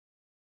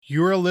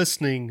You are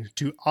listening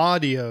to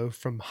audio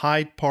from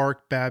Hyde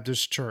Park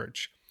Baptist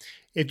Church.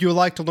 If you would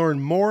like to learn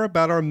more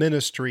about our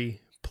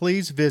ministry,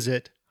 please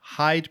visit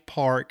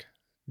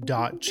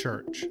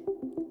hydepark.church.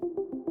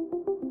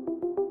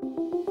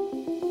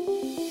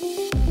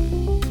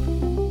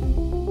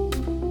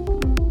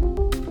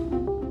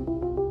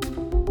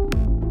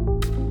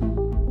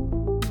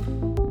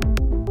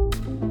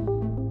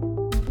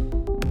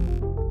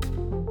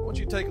 I want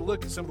you to take a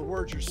look at some of the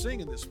words you're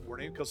singing this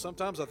morning, because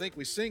sometimes I think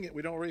we sing it,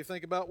 we don't really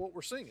think about what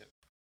we're singing.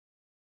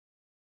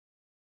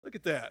 Look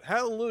at that.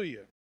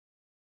 Hallelujah.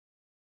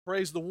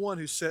 Praise the one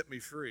who set me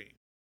free.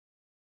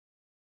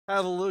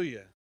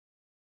 Hallelujah.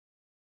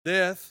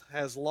 Death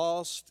has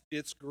lost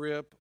its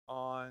grip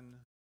on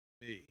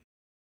me.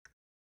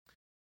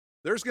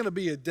 There's going to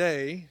be a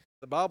day,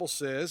 the Bible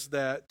says,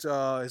 that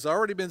has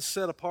already been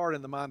set apart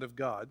in the mind of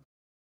God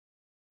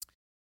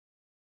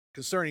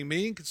concerning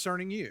me and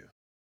concerning you.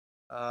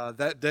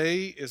 That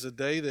day is a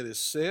day that is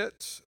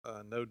set.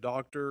 No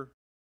doctor,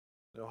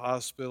 no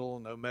hospital,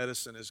 no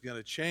medicine is going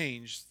to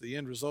change the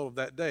end result of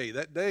that day.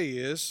 That day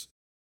is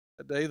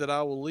a day that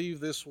I will leave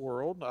this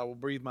world. I will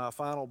breathe my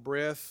final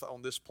breath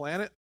on this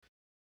planet.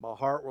 My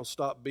heart will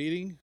stop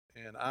beating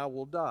and I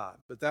will die.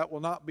 But that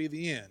will not be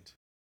the end.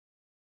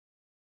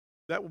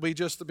 That will be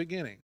just the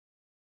beginning.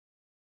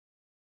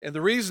 And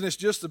the reason it's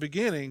just the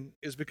beginning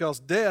is because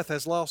death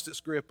has lost its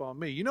grip on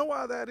me. You know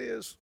why that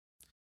is?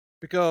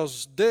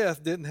 Because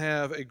death didn't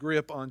have a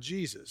grip on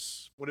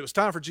Jesus. When it was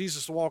time for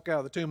Jesus to walk out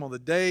of the tomb on the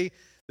day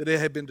that it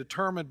had been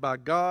determined by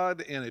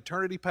God in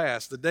eternity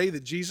past, the day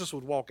that Jesus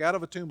would walk out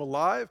of a tomb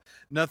alive,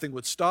 nothing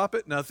would stop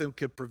it, nothing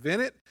could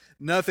prevent it,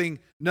 nothing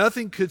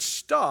could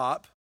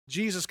stop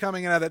Jesus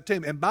coming out of that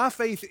tomb. And my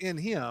faith in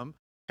him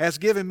has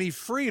given me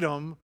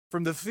freedom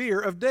from the fear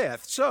of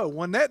death. So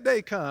when that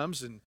day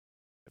comes, and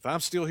if I'm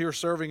still here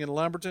serving in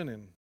Lumberton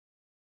and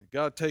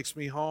God takes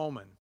me home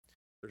and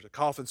there's a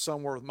coffin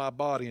somewhere with my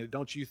body, and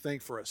don't you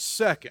think for a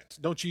second,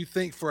 don't you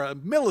think for a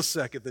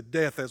millisecond that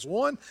death has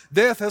won,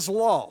 death has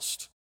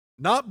lost.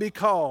 Not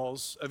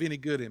because of any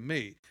good in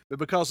me, but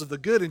because of the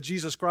good in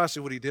Jesus Christ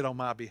and what he did on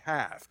my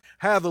behalf.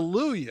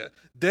 Hallelujah.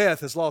 Death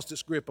has lost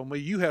its grip on me.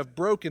 You have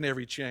broken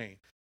every chain.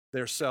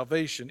 There's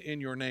salvation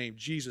in your name,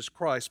 Jesus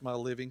Christ, my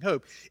living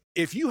hope.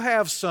 If you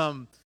have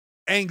some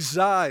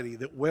anxiety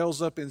that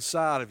wells up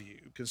inside of you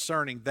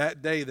concerning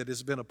that day that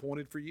has been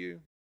appointed for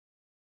you,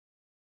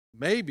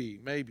 maybe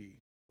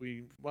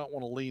we might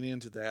want to lean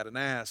into that and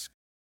ask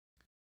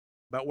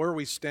about where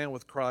we stand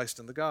with Christ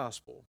and the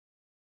gospel.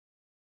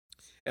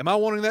 Am I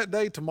wanting that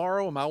day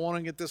tomorrow? Am I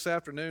wanting it this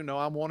afternoon? No,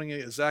 I'm wanting it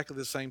exactly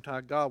the same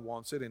time God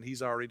wants it, and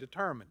he's already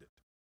determined it.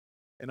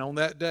 And on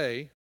that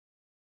day,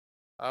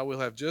 I will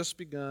have just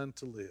begun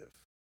to live,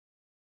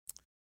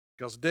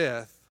 because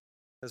death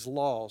has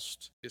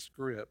lost its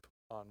grip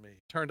on me.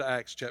 Turn to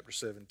Acts chapter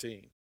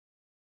 17.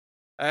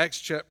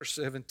 Acts chapter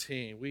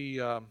 17.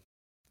 We've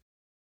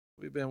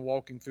been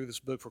walking through this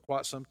book for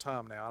quite some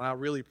time now, and I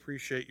really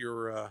appreciate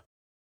your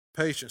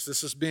patience.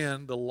 This has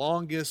been the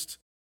longest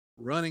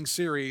running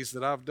series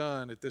that I've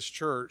done at this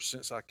church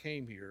since I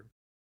came here,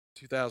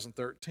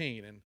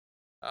 2013, and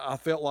I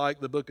felt like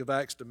the book of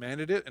Acts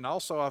demanded it, and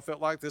also I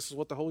felt like this is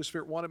what the Holy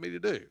Spirit wanted me to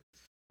do.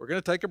 We're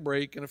going to take a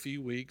break in a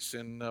few weeks,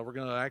 and we're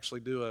going to actually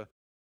do a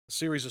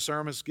series of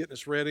sermons getting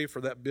us ready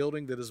for that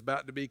building that is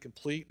about to be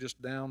complete just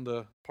down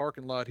the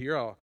parking lot here.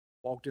 I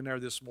walked in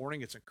there this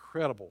morning. It's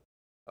incredible.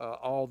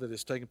 All that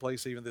is taking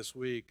place even this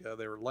week.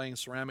 They're laying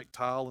ceramic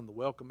tile in the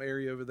welcome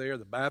area over there.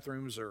 The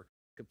bathrooms are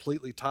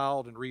completely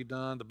tiled and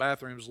redone. The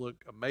bathrooms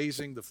look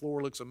amazing. The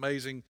floor looks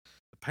amazing.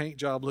 The paint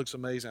job looks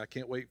amazing. I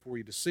can't wait for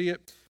you to see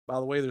it. By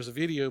the way, there's a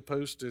video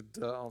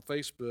posted on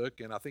Facebook,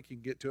 and I think you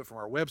can get to it from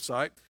our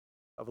website,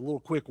 of a little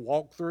quick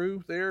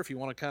walkthrough there if you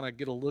want to kind of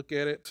get a look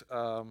at it.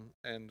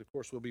 And, of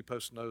course, we'll be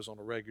posting those on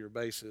a regular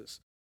basis.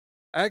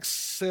 Acts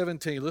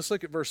 17, let's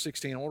look at verse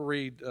 16. I want to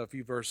read a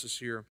few verses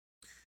here.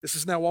 This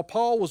is, now while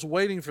Paul was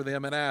waiting for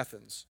them in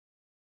Athens,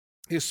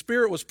 his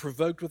spirit was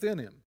provoked within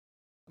him.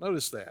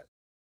 Notice that.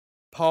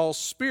 Paul's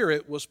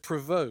spirit was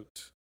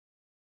provoked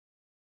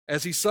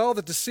as he saw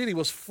that the city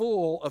was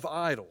full of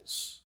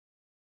idols.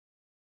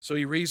 So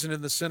he reasoned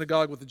in the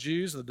synagogue with the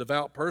Jews and the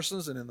devout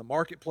persons, and in the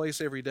marketplace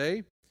every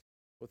day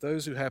with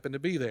those who happened to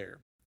be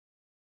there.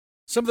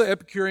 Some of the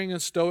Epicurean and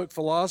Stoic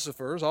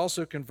philosophers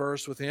also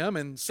conversed with him,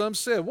 and some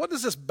said, "What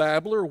does this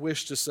babbler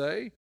wish to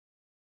say?"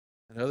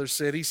 And others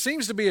said, "He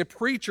seems to be a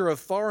preacher of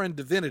foreign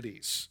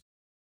divinities,"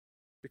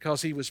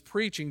 because he was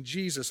preaching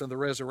Jesus and the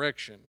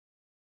resurrection.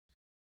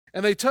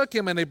 And they took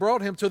him and they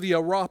brought him to the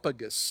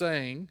Areopagus,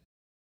 saying,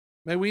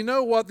 "May we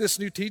know what this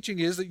new teaching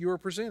is that you are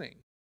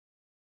presenting?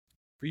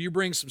 For you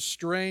bring some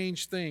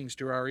strange things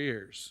to our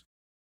ears.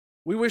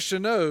 We wish to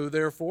know,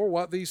 therefore,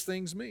 what these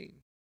things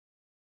mean."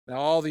 Now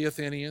all the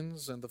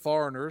Athenians and the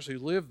foreigners who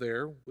lived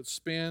there would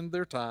spend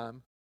their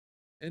time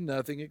in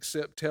nothing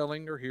except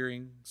telling or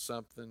hearing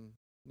something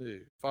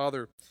new.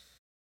 Father,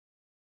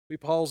 we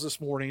pause this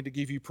morning to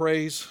give you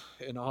praise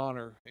and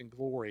honor and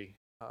glory.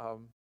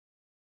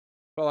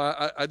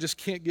 Well, I just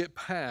can't get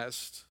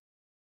past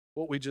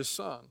what we just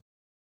sung.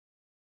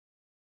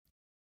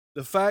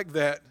 The fact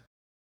that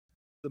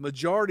the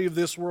majority of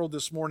this world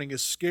this morning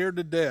is scared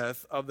to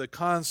death of the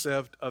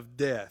concept of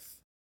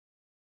death.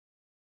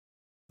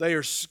 They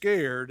are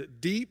scared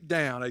deep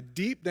down, a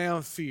deep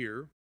down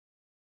fear,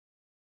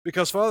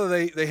 because,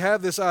 Father, they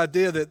have this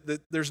idea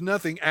that there's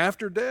nothing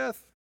after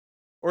death,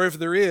 or if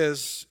there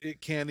is, it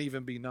can't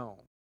even be known.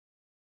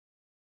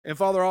 And,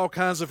 Father, all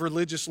kinds of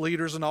religious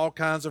leaders and all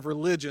kinds of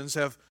religions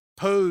have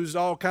posed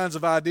all kinds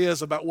of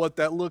ideas about what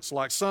that looks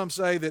like. Some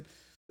say that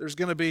there's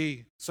going to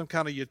be some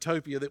kind of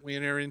utopia that we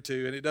enter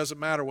into, and it doesn't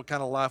matter what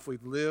kind of life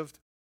we've lived,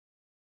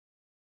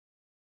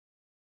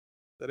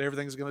 that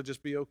everything's going to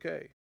just be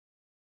okay.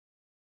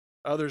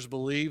 Others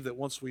believe that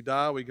once we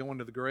die, we go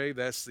into the grave,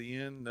 that's the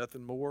end,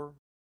 nothing more.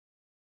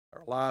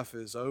 Our life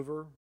is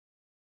over,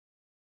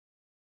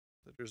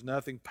 that there's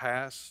nothing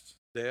past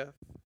death.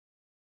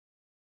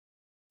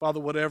 Father,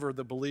 whatever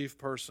the belief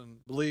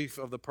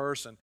of the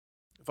person,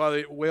 Father,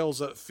 it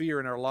wells up fear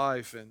in our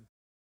life. And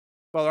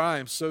Father, I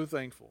am so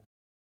thankful.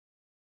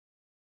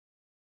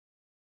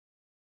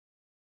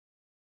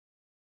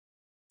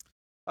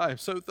 I am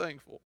so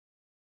thankful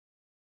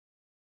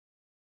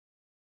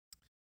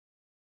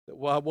that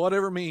while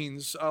whatever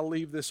means I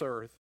leave this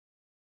earth,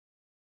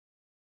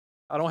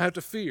 I don't have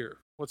to fear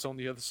what's on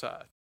the other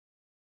side,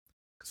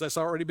 because that's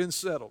already been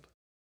settled.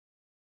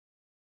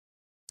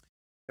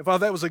 And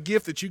Father, that was a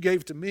gift that you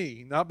gave to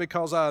me, not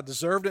because I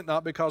deserved it,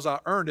 not because I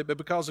earned it, but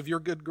because of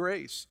your good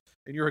grace,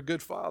 and you're a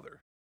good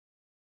Father.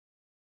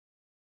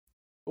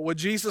 But what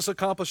Jesus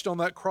accomplished on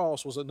that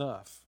cross was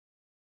enough.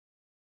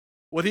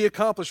 What he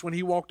accomplished when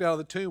he walked out of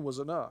the tomb was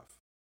enough.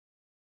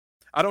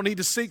 I don't need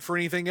to seek for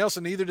anything else,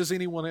 and neither does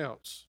anyone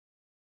else.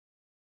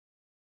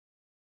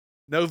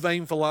 No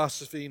vain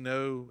philosophy,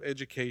 no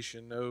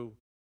education, no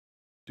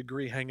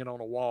degree hanging on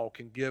a wall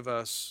can give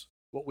us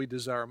what we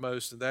desire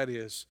most, and that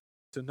is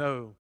to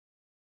know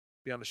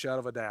beyond a shadow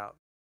of a doubt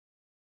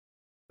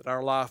that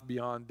our life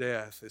beyond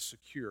death is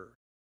secure.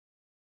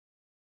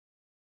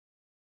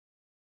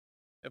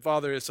 And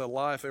Father, it's a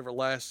life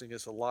everlasting.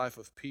 It's a life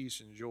of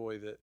peace and joy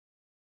that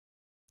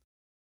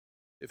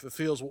it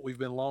fulfills what we've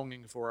been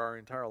longing for our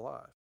entire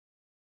life.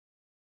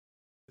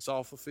 It's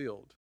all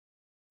fulfilled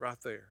right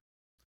there.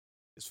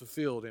 It's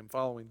fulfilled in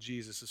following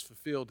Jesus. It's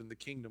fulfilled in the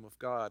kingdom of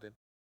God. And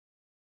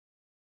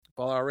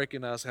Father, I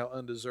recognize how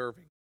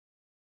undeserving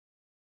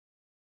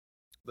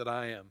that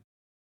I am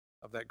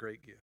of that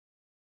great gift.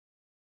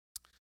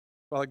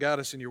 Father, guide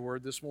us in your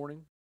word this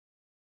morning.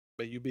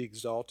 May you be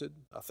exalted.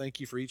 I thank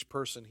you for each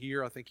person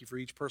here. I thank you for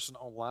each person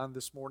online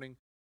this morning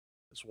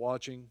that's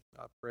watching.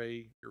 I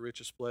pray your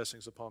richest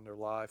blessings upon their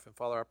life. And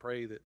Father, I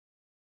pray that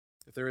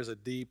if there is a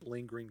deep,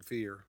 lingering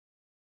fear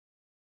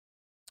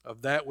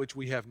of that which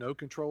we have no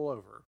control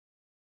over,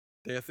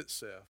 death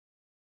itself,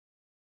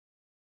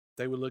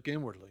 they would look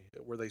inwardly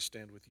at where they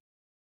stand with you.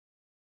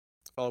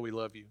 Father, we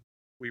love you.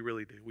 We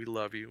really do. We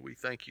love you. We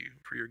thank you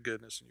for your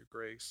goodness and your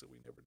grace that we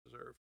never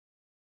deserve.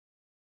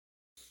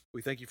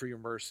 We thank you for your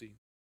mercy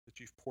that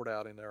you've poured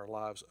out in our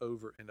lives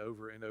over and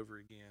over and over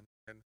again.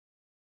 And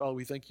Father,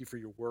 we thank you for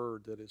your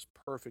word that is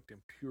perfect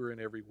and pure in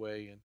every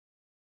way. And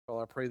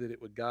Father, I pray that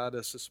it would guide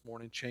us this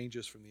morning, change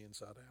us from the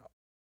inside out.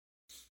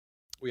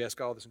 We ask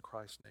all this in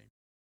Christ's name.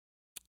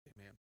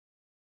 Amen.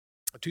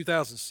 In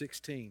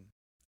 2016,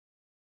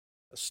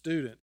 a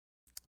student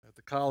at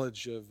the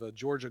College of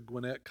Georgia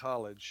Gwinnett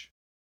College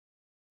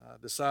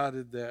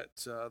decided that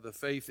the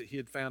faith that he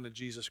had found in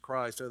Jesus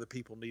Christ, other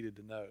people needed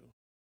to know.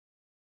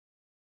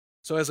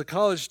 So as a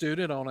college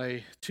student on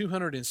a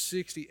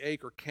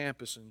 260-acre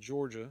campus in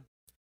Georgia,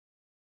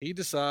 he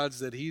decides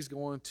that he's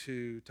going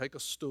to take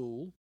a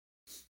stool,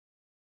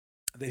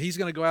 that he's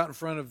going to go out in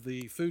front of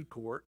the food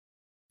court,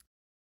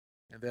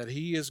 and that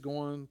he is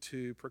going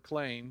to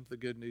proclaim the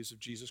good news of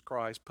Jesus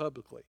Christ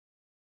publicly.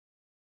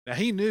 Now,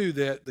 he knew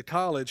that the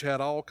college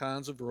had all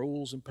kinds of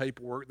rules and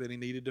paperwork that he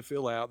needed to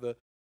fill out. The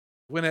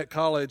Gwinnett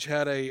College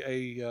had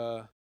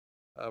a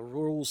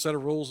set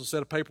of rules and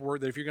set of paperwork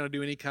that if you're going to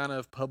do any kind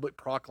of public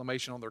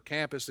proclamation on their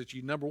campus, that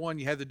you, number one,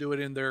 you had to do it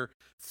in their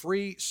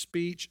free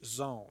speech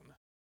zone.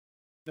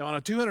 Now, on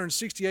a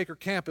 260-acre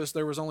campus,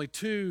 there was only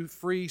 2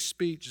 free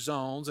speech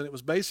zones, and it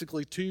was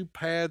basically 2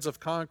 pads of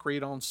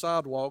concrete on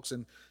sidewalks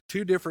in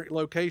 2 different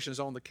locations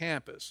on the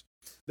campus.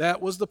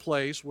 That was the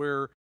place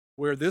where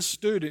this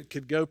student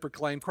could go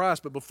proclaim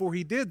Christ. But before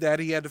he did that,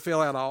 he had to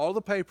fill out all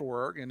the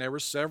paperwork, and there were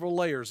several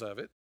layers of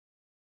it.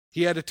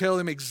 He had to tell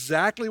them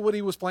exactly what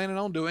he was planning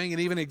on doing and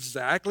even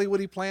exactly what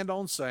he planned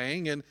on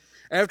saying. And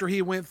after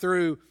he went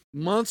through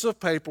months of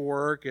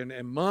paperwork and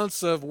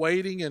months of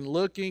waiting and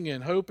looking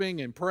and hoping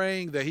and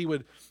praying that he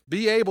would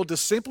be able to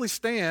simply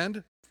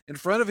stand in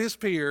front of his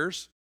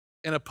peers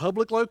in a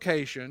public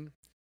location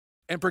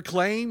and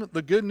proclaim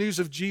the good news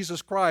of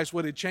Jesus Christ,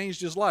 what had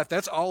changed his life.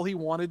 That's all he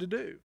wanted to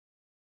do.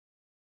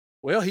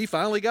 Well, he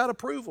finally got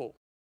approval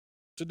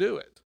to do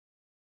it.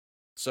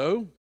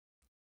 So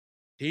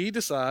he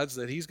decides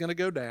that he's going to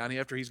go down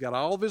after he's got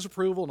all of his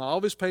approval and all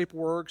of his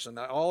paperwork and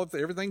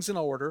everything's in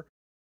order.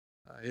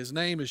 His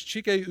name is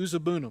Chike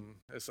Uzabunum.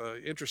 It's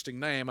an interesting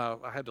name. I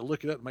had to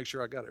look it up to make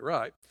sure I got it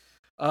right.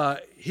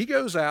 He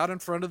goes out in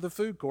front of the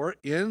food court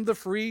in the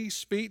free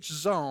speech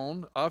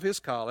zone of his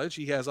college.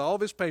 He has all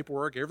of his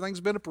paperwork,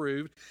 everything's been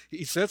approved.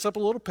 He sets up a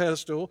little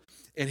pedestal,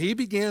 and he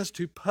begins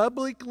to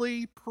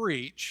publicly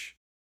preach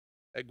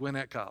at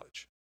Gwinnett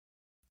College.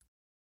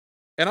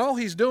 And all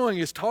he's doing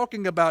is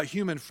talking about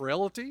human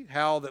frailty,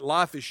 how that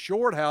life is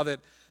short, how that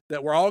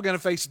we're all going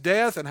to face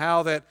death, and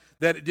how that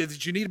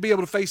you need to be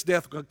able to face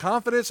death with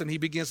confidence. And he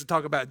begins to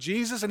talk about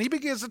Jesus, and he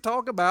begins to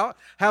talk about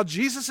how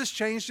Jesus has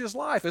changed his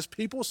life as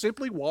people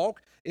simply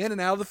walk in and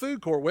out of the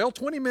food court. Well,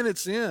 20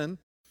 minutes in,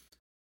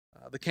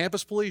 the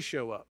campus police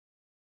show up.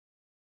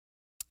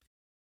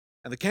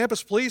 And the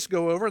campus police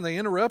go over and they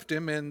interrupt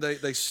him, and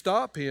they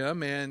stop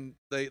him, and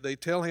they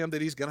tell him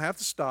that he's going to have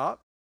to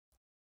stop,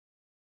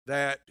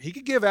 that he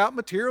could give out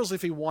materials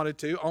if he wanted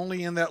to,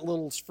 only in that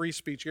little free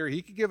speech area.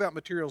 He could give out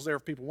materials there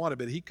if people wanted,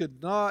 but he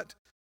could not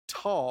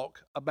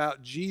talk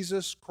about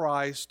Jesus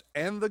Christ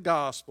and the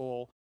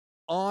gospel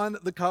on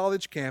the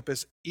college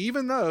campus,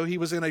 even though he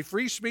was in a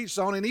free speech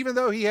zone, and even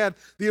though he had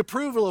the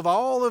approval of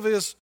all of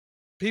his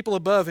people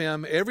above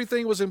him.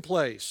 Everything was in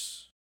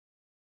place.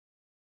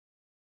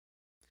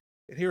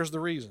 And here's the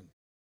reason.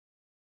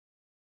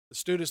 The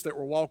students that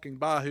were walking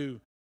by,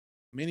 who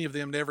many of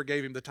them never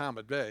gave him the time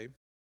of day,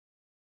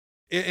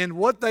 and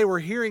what they were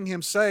hearing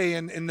him say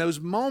in those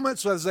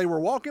moments as they were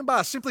walking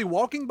by, simply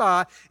walking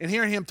by and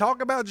hearing him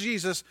talk about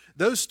Jesus,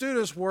 those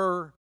students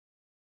were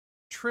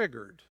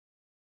triggered.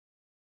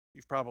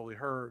 You've probably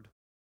heard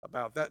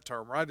about that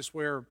term, right? It's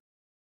where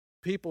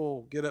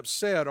people get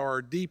upset or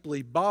are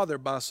deeply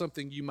bothered by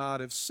something you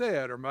might have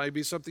said or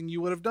maybe something you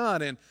would have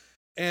done.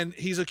 And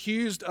he's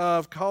accused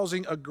of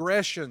causing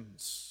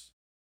aggressions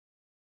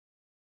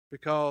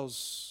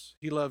because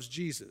he loves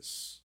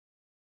Jesus.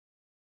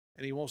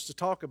 And he wants to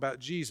talk about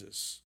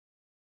Jesus.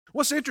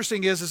 What's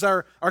interesting is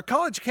our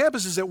college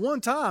campuses at one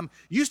time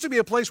used to be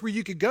a place where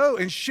you could go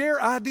and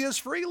share ideas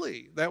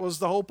freely. That was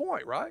the whole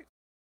point, right?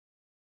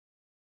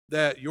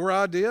 That your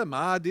idea,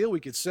 my idea, we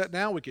could sit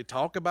down, we could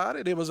talk about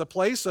it. It was a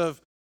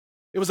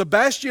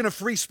bastion of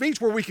free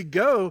speech where we could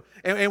go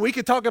and we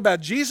could talk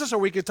about Jesus, or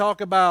we could talk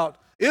about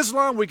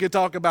Islam, we could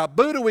talk about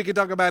Buddha, we could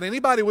talk about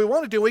anybody we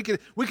wanted to. We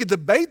could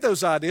debate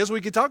those ideas,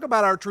 we could talk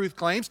about our truth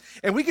claims,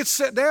 and we could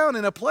sit down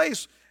in a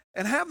place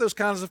and have those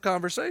kinds of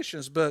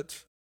conversations.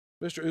 But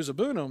Mr.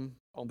 Uzabunum,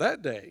 on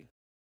that day,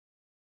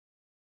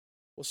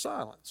 was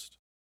silenced.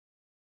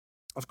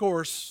 Of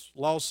course,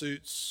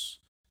 lawsuits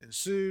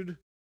ensued.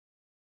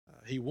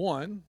 He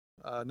won.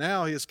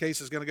 Now his case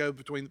is going to go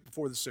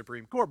before the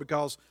Supreme Court,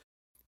 because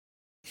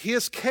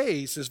his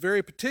case is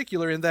very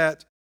particular in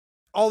that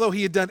although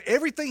he had done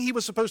everything he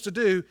was supposed to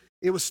do,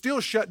 it was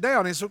still shut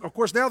down. And so, of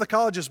course, now the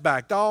college has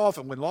backed off,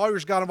 and when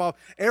lawyers got involved,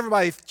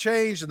 everybody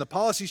changed and the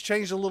policies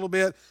changed a little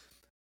bit.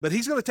 But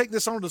he's going to take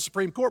this on to the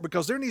Supreme Court,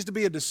 because there needs to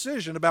be a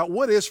decision about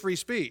what is free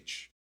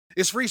speech.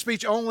 Is free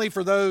speech only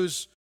for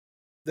those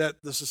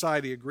that the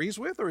society agrees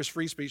with, or is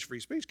free speech free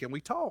speech? Can we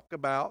talk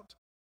about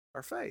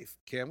our faith?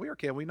 Can we or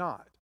can we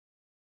not?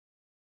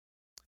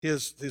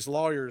 His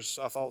lawyers,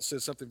 I thought,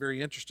 said something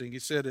very interesting. He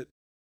said that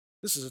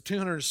this is a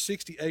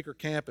 260-acre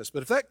campus,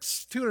 but if that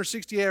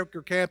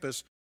 260-acre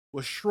campus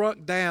was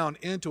shrunk down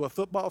into a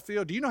football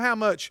field, do you know how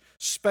much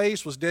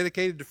space was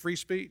dedicated to free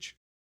speech?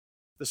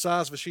 The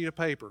size of a sheet of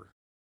paper.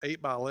 8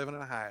 by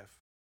 11.5.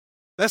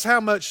 That's how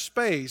much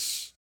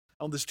space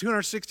on this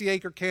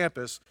 260-acre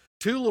campus,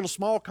 2 little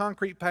small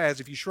concrete pads.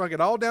 If you shrunk it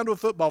all down to a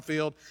football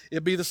field,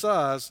 it'd be the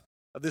size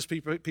of this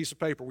piece of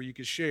paper where you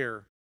could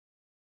share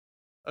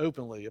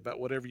openly about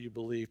whatever you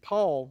believe.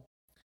 Paul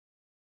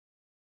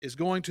is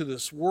going to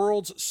this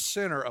world's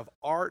center of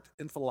art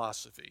and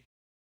philosophy,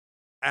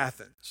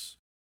 Athens.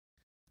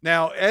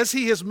 Now, as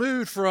he has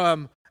moved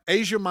from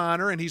Asia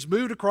Minor, and he's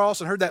moved across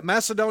and heard that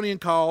Macedonian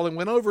call and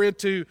went over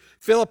into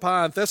Philippi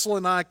and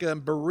Thessalonica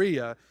and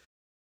Berea,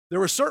 there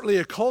was certainly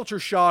a culture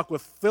shock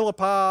with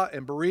Philippi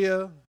and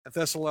Berea and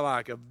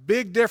Thessalonica.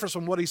 Big difference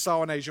from what he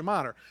saw in Asia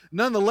Minor.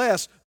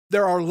 Nonetheless,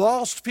 there are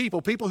lost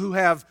people who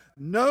have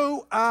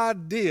no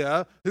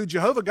idea who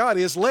Jehovah God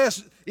is,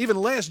 even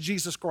less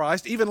Jesus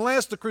Christ, even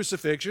less the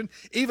crucifixion,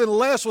 even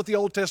less what the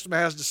Old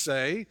Testament has to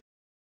say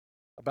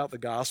about the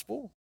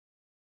gospel.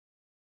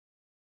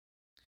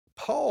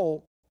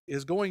 Paul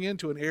is going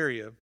into an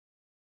area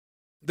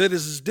that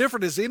is as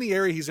different as any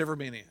area he's ever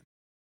been in.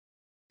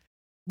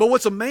 But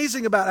what's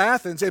amazing about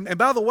Athens, and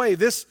by the way,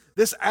 this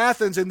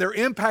Athens and their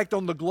impact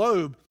on the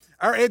globe,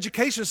 our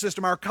education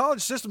system, our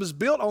college system is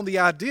built on the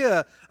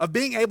idea of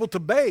being able to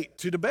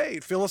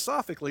debate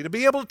philosophically, to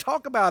be able to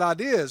talk about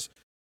ideas,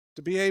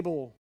 to be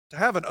able to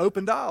have an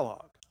open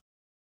dialogue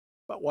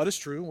about what is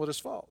true and what is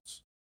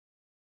false.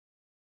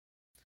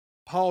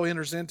 Paul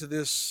enters into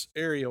this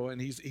area,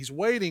 and he's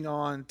waiting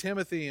on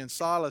Timothy and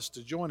Silas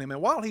to join him.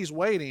 And while he's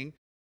waiting,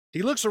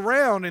 he looks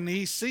around and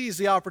he sees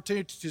the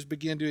opportunity to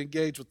begin to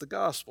engage with the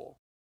gospel.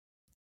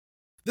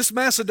 This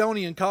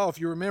Macedonian call, if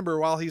you remember,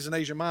 while he's in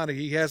Asia Minor,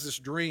 he has this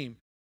dream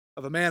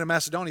of a man in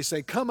Macedonia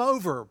saying, "Come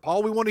over,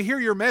 Paul, we want to hear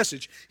your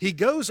message." He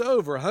goes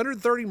over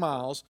 130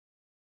 miles.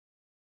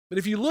 But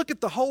if you look at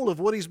the whole of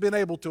what he's been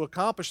able to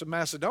accomplish in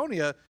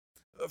Macedonia,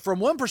 From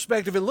one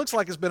perspective, it looks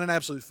like it's been an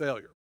absolute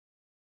failure.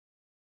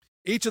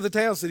 Each of the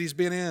towns that he's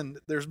been in,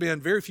 there's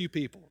been very few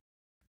people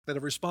that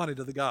have responded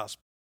to the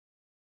gospel.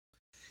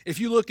 If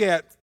you look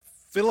at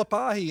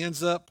Philippi, he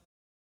ends up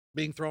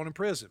being thrown in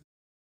prison,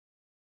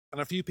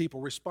 and a few people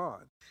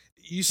respond.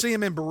 You see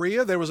him in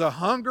Berea. There was a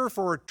hunger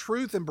for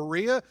truth in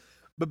Berea,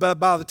 but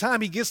by the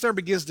time he gets there and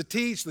begins to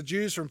teach, the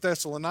Jews from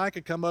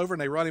Thessalonica come over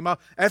and they run him off.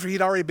 After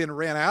he'd already been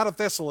ran out of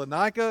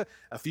Thessalonica,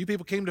 a few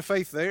people came to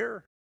faith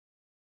there.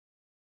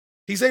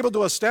 He's able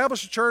to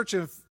establish a church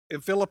in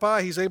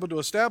Philippi. He's able to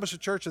establish a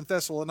church in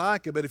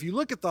Thessalonica. But if you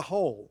look at the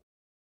whole,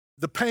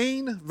 the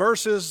pain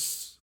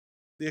versus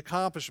the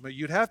accomplishment,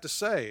 you'd have to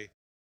say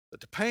that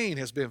the pain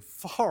has been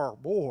far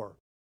more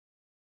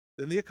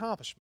than the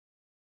accomplishment.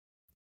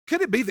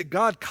 Could it be that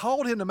God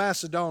called him to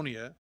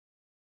Macedonia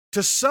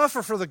to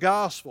suffer for the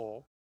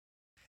gospel,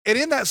 and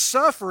in that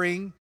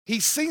suffering,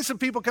 he's seen some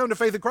people come to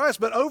faith in Christ,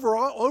 but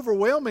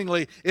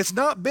overwhelmingly, it's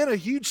not been a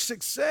huge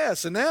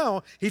success, and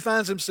now he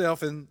finds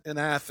himself in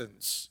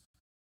Athens.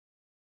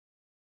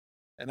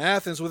 And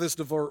Athens, with its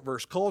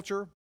diverse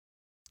culture,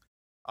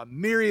 a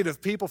myriad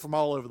of people from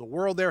all over the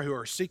world there who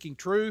are seeking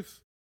truth,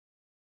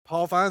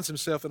 Paul finds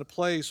himself in a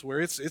place where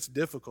it's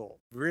difficult,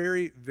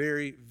 very,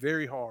 very,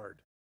 very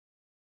hard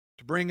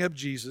to bring up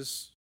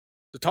Jesus,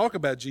 to talk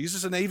about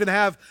Jesus, and even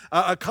have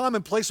a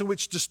common place in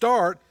which to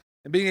start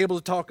and being able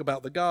to talk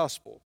about the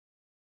gospel.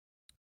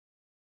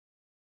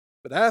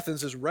 But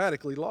Athens is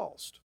radically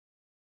lost.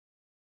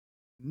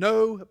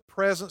 No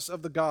presence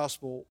of the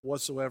gospel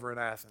whatsoever in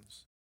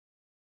Athens.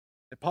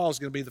 And Paul's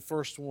going to be the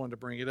first one to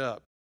bring it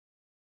up.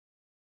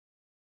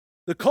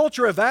 The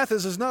culture of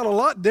Athens is not a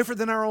lot different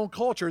than our own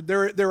culture.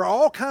 There are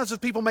all kinds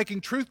of people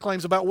making truth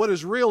claims about what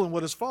is real and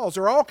what is false.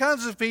 There are all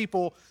kinds of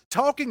people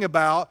talking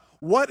about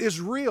what is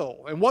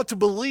real and what to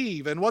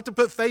believe and what to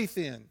put faith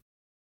in.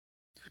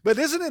 But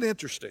isn't it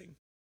interesting?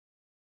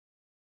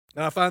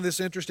 And I find this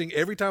interesting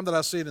every time that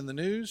I see it in the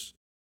news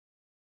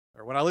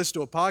or when I listen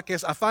to a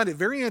podcast. I find it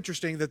very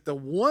interesting that the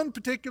one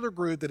particular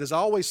group that is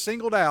always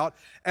singled out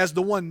as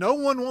the one no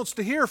one wants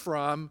to hear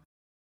from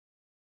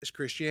is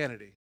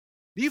Christianity.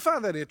 Do you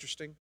find that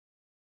interesting?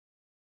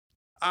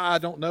 I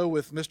don't know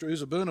with Mr.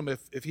 Uzabunum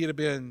if he had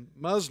been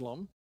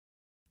Muslim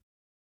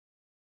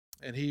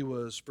and he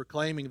was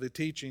proclaiming the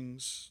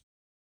teachings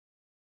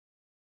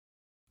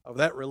of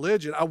that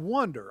religion. I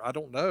wonder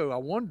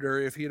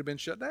if he had been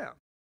shut down.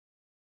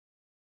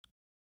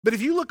 But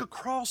if you look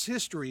across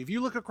history, if you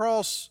look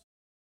across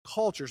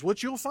cultures,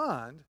 what you'll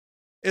find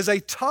is a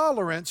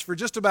tolerance for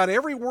just about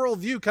every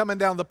worldview coming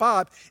down the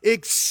pipe,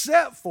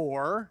 except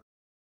for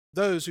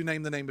those who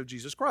name the name of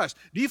Jesus Christ.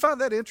 Do you find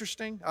that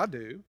interesting? I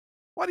do.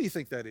 Why do you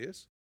think that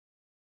is?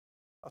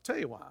 I'll tell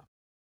you why.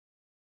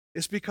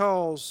 It's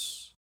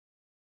because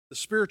the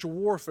spiritual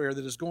warfare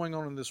that is going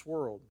on in this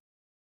world,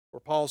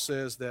 where Paul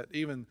says that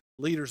even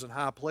leaders in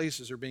high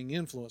places are being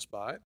influenced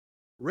by it,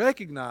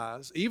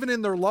 recognize, even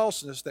in their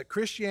lostness, that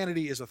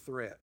Christianity is a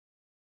threat.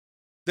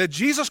 That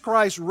Jesus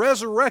Christ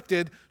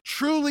resurrected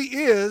truly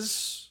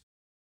is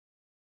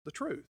the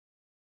truth.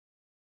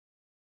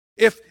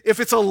 If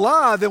it's a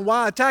lie, then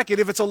why attack it?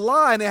 If it's a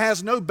lie and it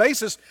has no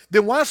basis,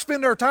 then why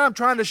spend our time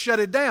trying to shut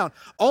it down?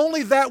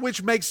 Only that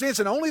which makes sense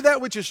and only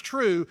that which is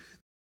true,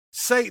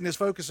 Satan is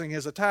focusing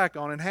his attack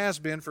on and has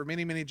been for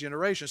many, many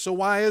generations. So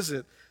why is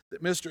it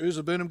that Mr.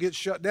 Uzabunum gets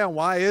shut down?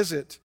 Why is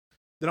it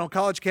that on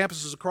college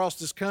campuses across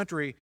this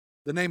country,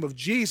 the name of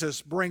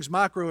Jesus brings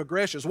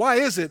microaggressions? Why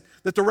is it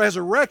that the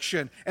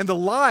resurrection and the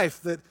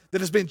life that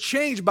has been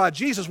changed by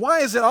Jesus, why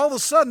is it all of a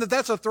sudden that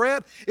that's a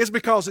threat? It's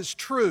because it's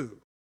true.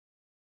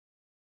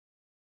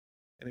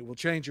 And it will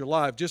change your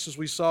life. Just as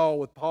we saw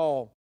with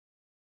Paul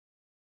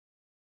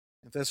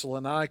in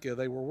Thessalonica,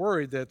 they were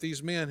worried that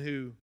these men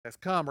who have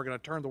come are going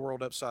to turn the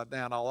world upside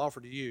down. I'll offer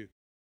to you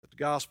that the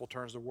gospel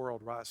turns the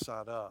world right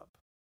side up.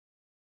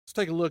 Let's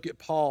take a look at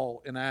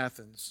Paul in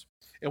Athens.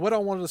 And what I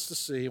want us to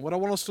see, and what I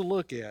want us to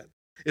look at,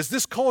 is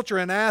this culture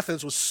in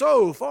Athens was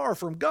so far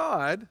from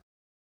God.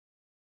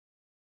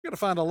 You're going to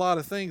find a lot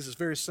of things that's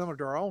very similar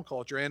to our own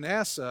culture. And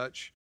as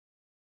such,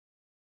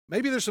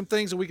 maybe there's some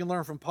things that we can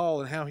learn from Paul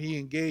and how he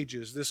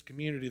engages this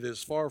community that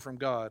is far from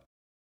God,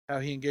 how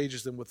he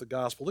engages them with the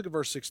gospel. Look at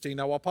verse 16.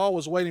 Now, while Paul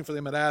was waiting for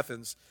them at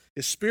Athens,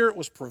 his spirit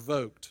was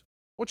provoked.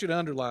 I want you to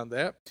underline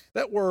that.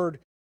 That word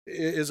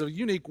is a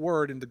unique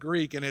word in the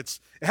Greek, and it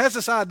has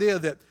this idea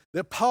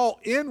that Paul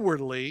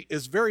inwardly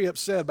is very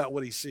upset about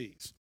what he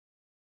sees.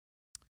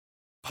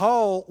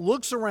 Paul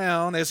looks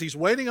around as he's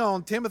waiting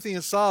on Timothy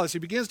and Silas. He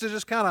begins to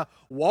just kind of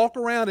walk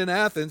around in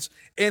Athens,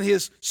 and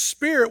his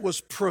spirit was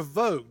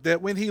provoked.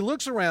 That when he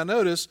looks around,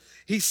 notice,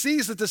 he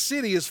sees that the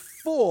city is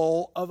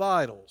full of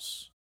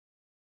idols.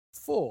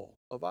 Full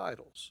of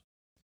idols.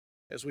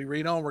 As we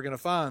read on, we're going to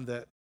find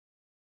that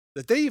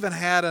they even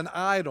had an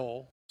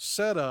idol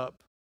set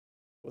up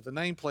with a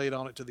nameplate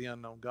on it to the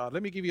unknown God.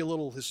 Let me give you a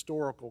little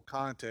historical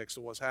context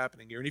of what's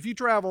happening here. And if you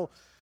travel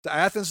to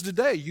Athens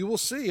today, you will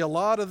see a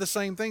lot of the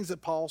same things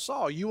that Paul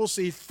saw. You will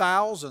see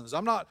thousands.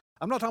 I'm not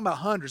I'm not talking about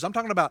hundreds. I'm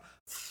talking about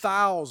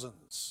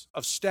thousands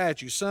of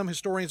statues. Some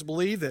historians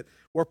believe that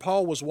where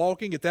Paul was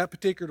walking at that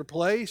particular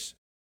place,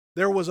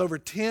 there was over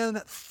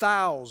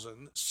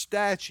 10,000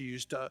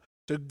 statues to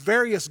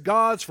various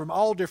gods from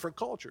all different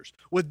cultures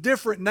with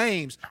different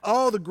names.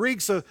 All the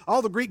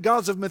Greek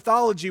gods of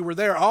mythology were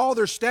there. All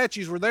their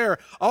statues were there.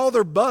 All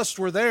their busts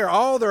were there.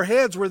 All their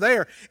heads were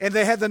there. And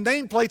they had the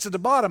nameplates at the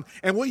bottom.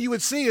 And what you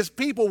would see is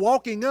people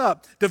walking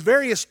up to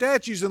various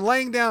statues and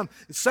laying down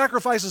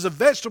sacrifices of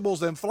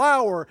vegetables and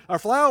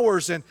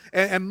flowers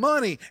and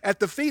money at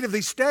the feet of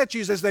these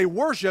statues as they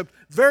worshiped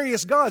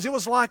various gods. It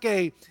was like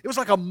a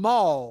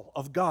mall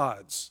of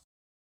gods.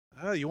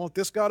 Oh, you want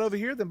this God over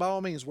here? Then by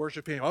all means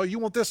worship him. Oh, you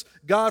want this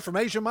God from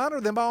Asia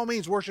Minor? Then by all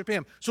means worship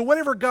him. So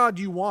whatever God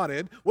you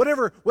wanted,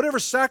 whatever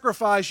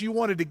sacrifice you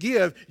wanted to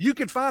give, you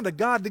could find a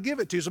God to give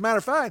it to. As a matter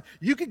of fact,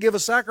 you could give a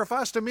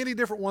sacrifice to many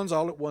different ones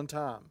all at one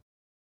time.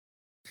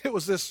 It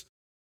was this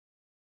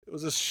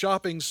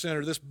shopping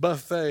center, this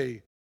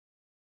buffet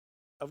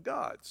of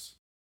gods.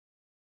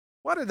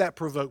 Why did that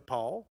provoke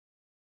Paul?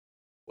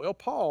 Well,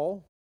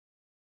 Paul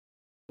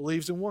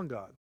believes in one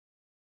God.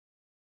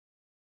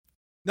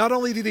 Not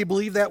only did he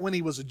believe that when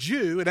he was a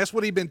Jew, and that's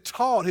what he'd been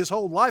taught his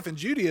whole life in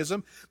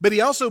Judaism, but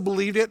he also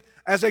believed it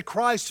as a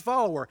Christ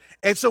follower.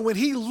 And so when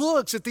he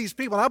looks at these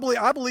people, and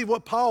I believe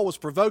what Paul was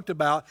provoked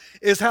about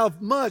is how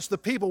much the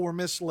people were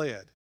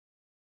misled.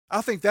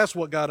 I think that's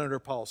what got under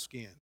Paul's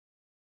skin.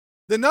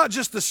 That not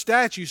just the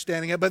statue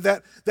standing up, but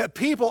that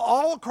people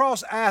all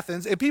across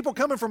Athens and people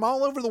coming from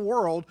all over the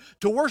world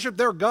to worship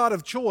their God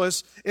of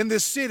choice in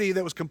this city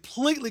that was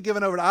completely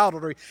given over to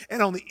idolatry.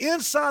 And on the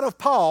inside of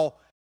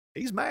Paul,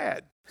 he's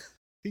mad.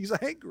 He's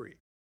angry.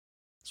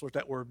 That's what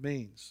that word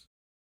means.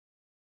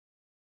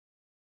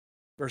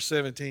 Verse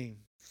 17.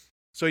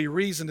 So he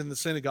reasoned in the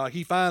synagogue.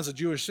 He finds a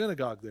Jewish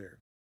synagogue there.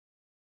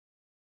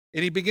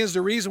 And he begins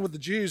to reason with the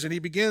Jews, and he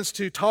begins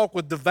to talk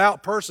with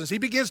devout persons. He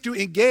begins to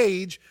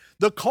engage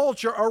the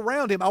culture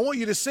around him. I want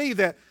you to see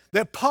that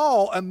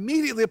Paul,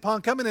 immediately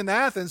upon coming into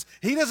Athens,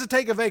 he doesn't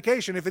take a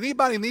vacation. If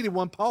anybody needed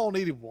one, Paul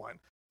needed one.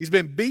 He's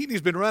been beaten.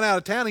 He's been run out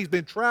of town. He's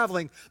been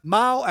traveling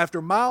mile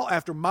after mile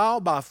after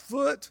mile by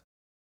foot.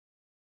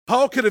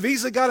 Paul could have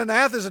easily got into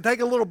Athens and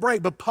taken a little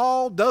break, but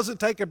Paul doesn't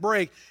take a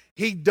break.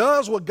 He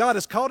does what God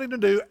has called him to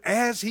do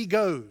as he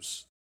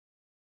goes.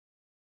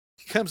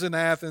 He comes into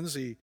Athens.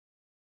 He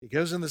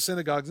goes in the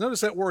synagogues.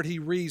 Notice that word, he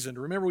reasoned.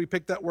 Remember, we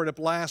picked that word up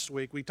last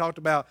week. We talked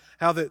about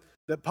how that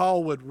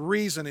Paul would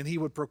reason and he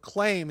would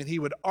proclaim and he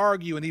would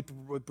argue and he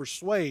would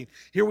persuade.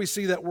 Here we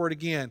see that word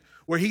again,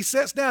 where he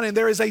sits down and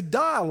there is a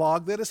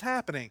dialogue that is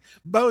happening,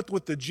 both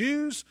with the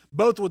Jews,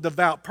 both with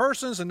devout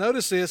persons. And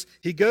notice this,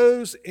 he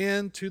goes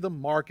into the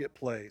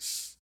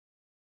marketplace.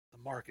 The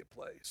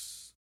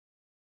marketplace.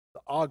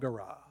 The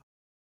agora.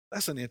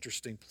 That's an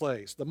interesting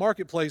place. The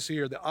marketplace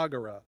here, the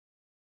agora.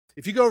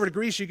 If you go over to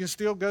Greece, you can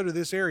still go to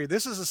this area.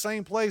 This is the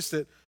same place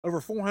that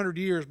over 400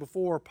 years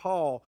before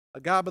Paul, a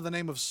guy by the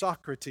name of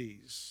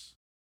Socrates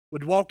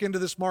would walk into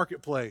this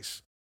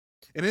marketplace.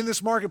 And in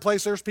this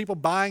marketplace, there's people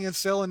buying and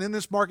selling. In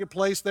this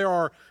marketplace, there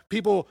are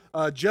people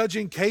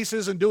judging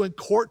cases and doing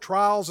court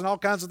trials and all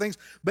kinds of things.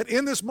 But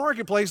in this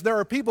marketplace, there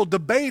are people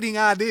debating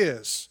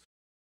ideas.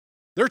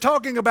 They're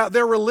talking about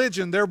their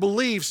religion, their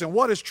beliefs, and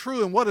what is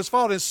true and what is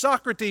false. And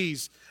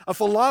Socrates, a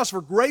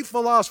philosopher, great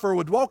philosopher,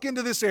 would walk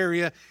into this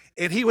area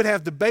and he would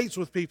have debates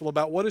with people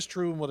about what is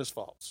true and what is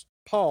false.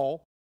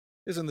 Paul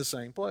is in the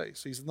same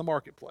place. He's in the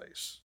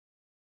marketplace.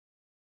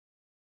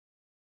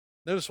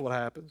 Notice what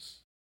happens.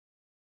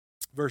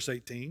 Verse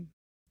 18.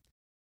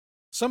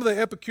 Some of the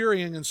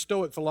Epicurean and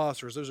Stoic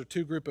philosophers, those are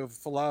two groups of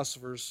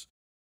philosophers.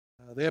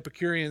 The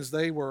Epicureans,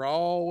 they were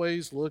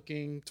always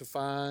looking to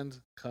find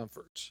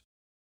comfort.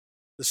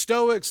 The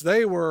Stoics,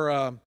 they were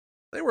a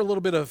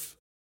little bit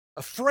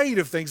afraid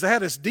of things. They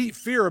had this deep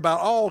fear about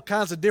all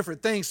kinds of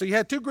different things. So you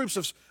had two groups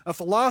of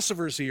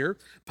philosophers here.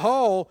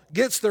 Paul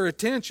gets their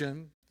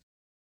attention.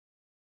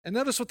 And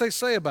notice what they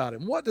say about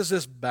him. What does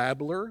this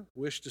babbler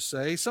wish to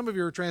say? Some of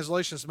your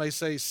translations may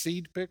say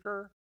seed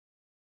picker.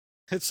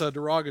 It's a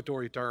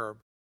derogatory term.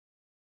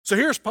 So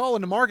here's Paul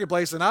in the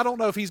marketplace, and I don't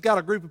know if he's got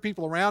a group of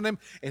people around him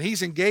and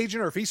he's engaging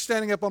or if he's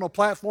standing up on a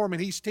platform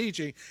and he's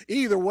teaching.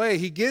 Either way,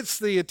 he gets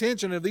the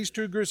attention of these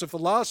two groups of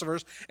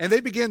philosophers, and they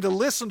begin to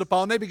listen to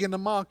Paul and they begin to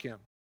mock him.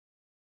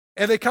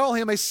 And they call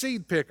him a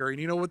seed picker.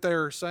 And you know what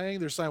they're saying?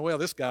 They're saying, well,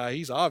 this guy,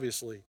 he's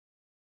obviously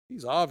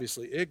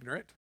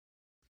ignorant.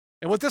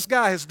 And what this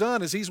guy has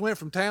done is he's went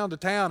from town to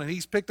town and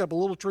he's picked up a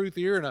little truth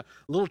here and a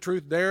little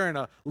truth there and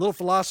a little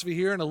philosophy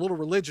here and a little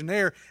religion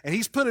there, and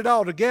he's put it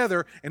all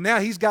together, and now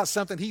he's got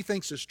something he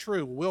thinks is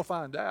true. Well, we'll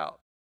find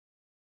out.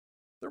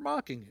 They're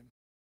mocking him.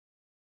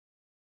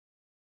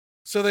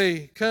 So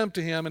they come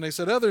to him and they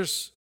said,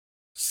 others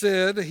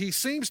said, he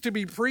seems to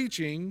be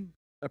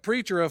a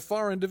preacher of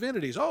foreign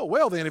divinities. Oh,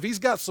 well then, if he's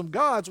got some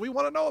gods, we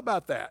want to know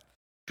about that,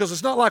 because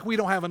it's not like we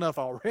don't have enough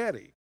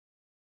already.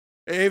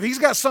 If he's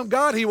got some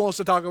God he wants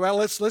to talk about,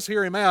 let's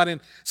hear him out.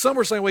 And some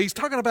were saying, well, he's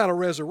talking about a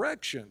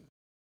resurrection.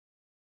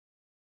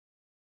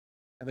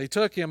 And they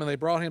took him and they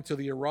brought him to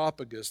the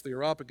Areopagus. The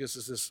Areopagus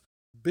is this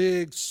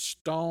big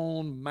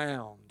stone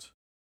mound.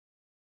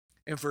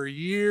 And for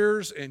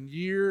years and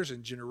years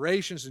and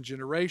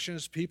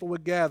generations, people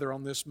would gather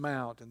on this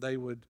mount and they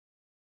would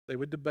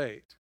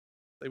debate.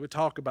 They would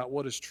talk about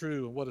what is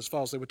true and what is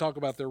false. They would talk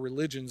about their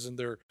religions and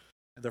their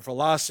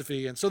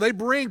philosophy. And so they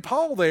bring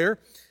Paul there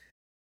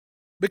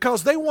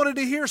because they wanted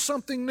to hear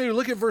something new.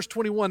 Look at verse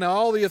 21. Now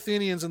all the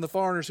Athenians and the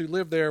foreigners who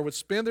lived there would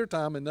spend their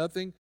time in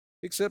nothing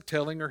except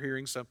telling or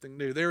hearing something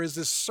new. There is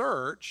this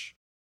search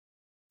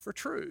for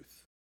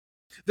truth.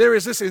 There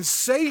is this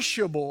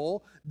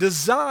insatiable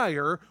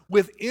desire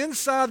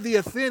inside the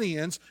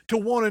Athenians to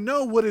want to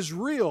know what is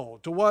real,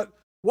 to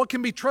what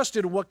can be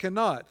trusted and what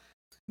cannot.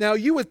 Now,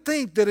 you would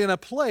think that in a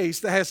place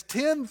that has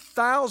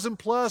 10,000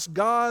 plus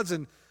gods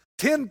and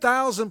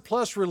 10,000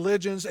 plus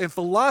religions and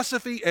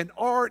philosophy and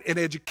art and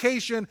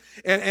education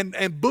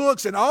and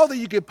books and all that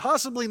you could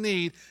possibly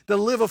need to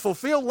live a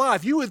fulfilled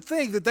life, you would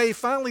think that they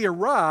finally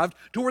arrived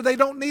to where they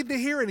don't need to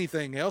hear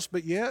anything else,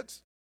 but yet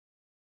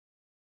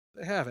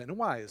they haven't. And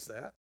why is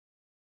that?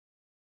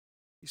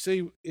 You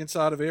see,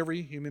 inside of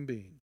every human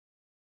being,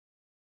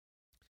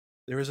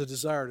 there is a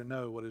desire to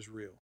know what is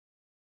real.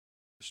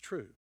 It's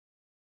true.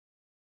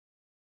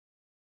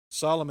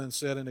 Solomon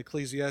said in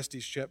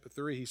Ecclesiastes chapter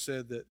 3, he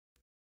said that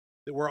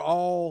we're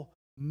all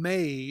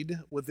made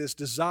with this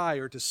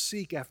desire to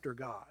seek after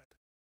God.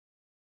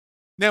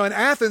 Now in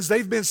Athens,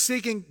 they've been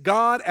seeking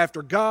God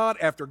after God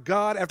after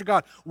God after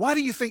God. Why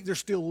do you think they're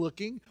still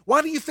looking?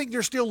 Why do you think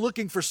they're still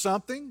looking for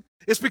something?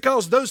 It's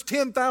because those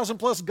 10,000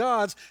 plus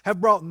gods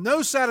have brought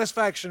no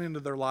satisfaction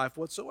into their life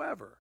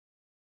whatsoever.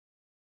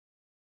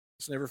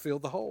 It's never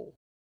filled the hole.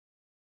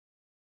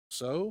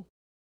 So,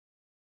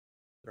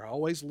 they're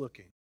always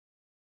looking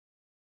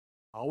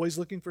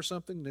for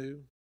something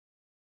new,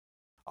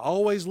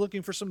 always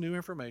looking for some new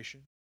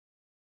information,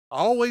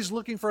 always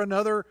looking for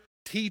another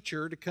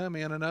teacher to come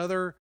in,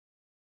 another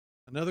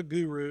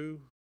guru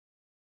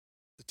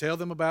to tell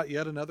them about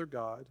yet another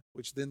God,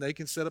 which then they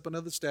can set up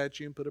another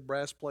statue and put a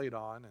brass plate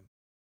on and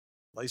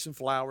lay some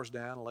flowers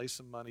down and lay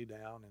some money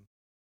down and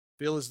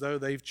feel as though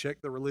they've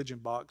checked the religion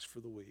box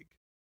for the week.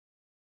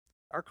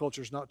 Our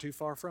culture's not too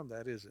far from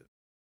that, is it?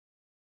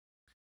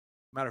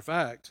 Matter of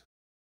fact,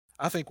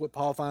 I think what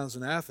Paul finds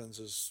in Athens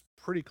is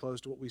pretty close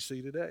to what we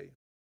see today.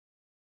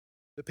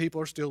 That people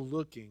are still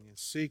looking and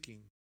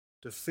seeking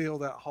to fill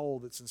that hole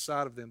that's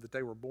inside of them that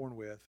they were born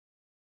with.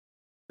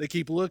 They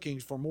keep looking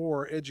for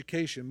more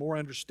education, more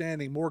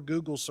understanding, more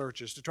Google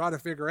searches to try to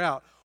figure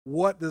out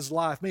what does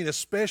life mean,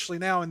 especially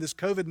now in this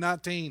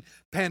COVID-19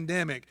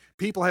 pandemic.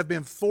 People have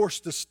been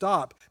forced to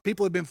stop.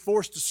 People have been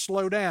forced to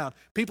slow down.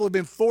 People have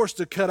been forced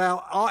to cut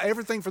out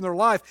everything from their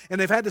life, and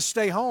they've had to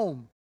stay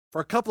home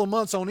for a couple of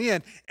months on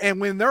end.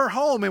 And when they're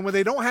home and when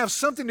they don't have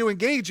something to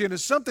engage in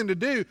and something to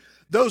do,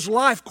 those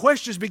life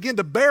questions begin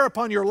to bear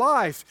upon your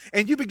life,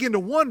 and you begin to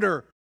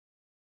wonder,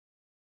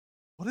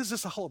 what is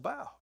this all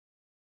about?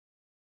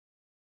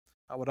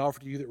 I would offer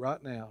to you that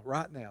right now,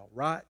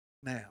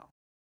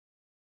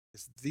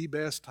 is the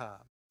best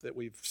time that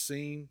we've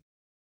seen,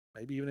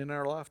 maybe even in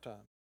our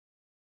lifetime,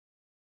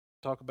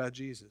 talk about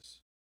Jesus.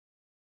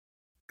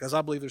 Because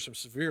I believe there's some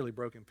severely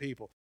broken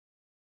people.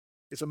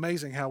 It's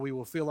amazing how we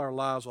will fill our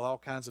lives with all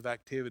kinds of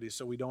activities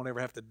so we don't ever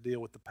have to deal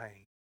with the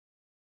pain.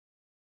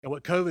 And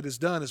what COVID has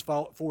done is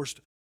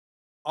forced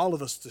all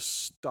of us to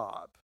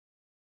stop.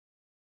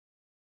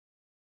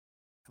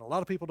 And a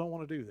lot of people don't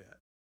want to do that.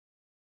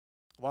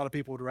 A lot of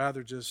people would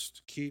rather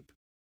just keep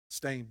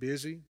staying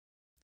busy,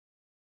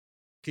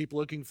 keep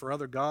looking for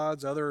other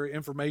gods, other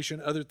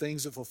information, other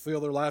things that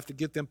fulfill their life to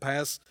get them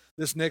past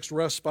this next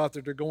rough spot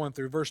that they're going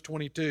through. Verse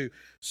 22,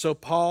 so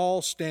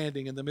Paul,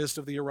 standing in the midst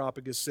of the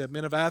Areopagus, said,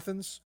 Men of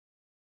Athens,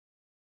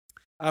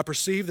 I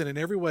perceive that in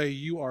every way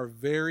you are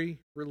very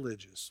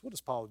religious. What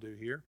does Paul do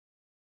here?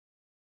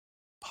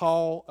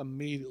 Paul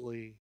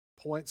immediately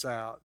points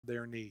out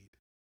their need.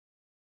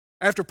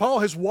 After Paul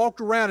has walked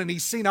around and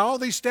he's seen all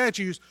these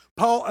statues,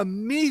 Paul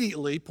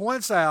immediately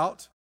points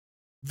out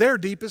their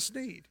deepest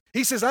need.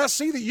 He says, I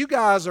see that you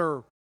guys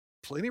are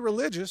plenty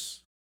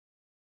religious.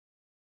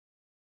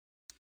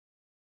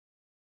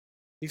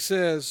 He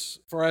says,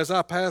 for as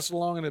I passed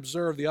along and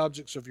observed the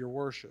objects of your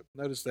worship,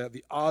 notice that,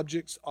 the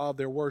objects of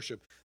their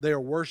worship, they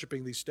are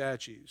worshiping these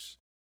statues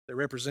that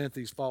represent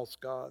these false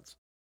gods.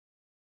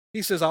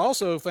 He says, I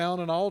also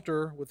found an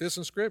altar with this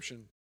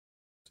inscription,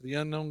 to the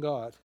unknown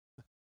God.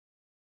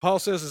 Paul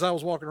says, as I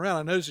was walking around,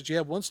 I noticed that you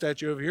have one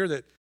statue over here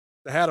that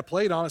had a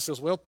plate on it that says,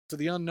 well, to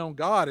the unknown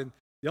God. And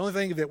the only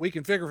thing that we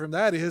can figure from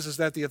that is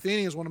that the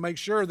Athenians want to make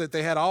sure that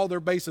they had all their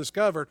bases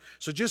covered.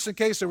 So just in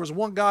case there was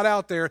one God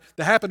out there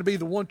that happened to be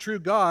the one true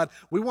God,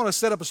 we want to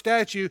set up a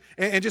statue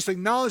and just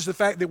acknowledge the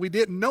fact that we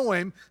didn't know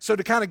him, so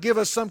to kind of give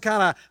us some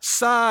kind of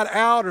side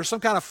out or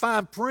some kind of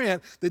fine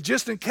print that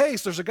just in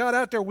case there's a God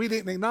out there we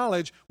didn't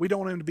acknowledge, we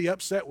don't want him to be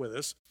upset with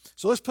us.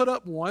 So let's put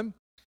up one.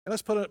 And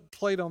let's put a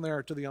plate on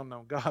there, to the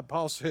unknown God.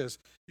 Paul says,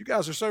 you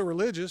guys are so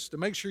religious, to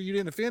make sure you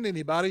didn't offend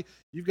anybody,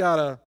 you've got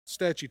a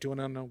statue to an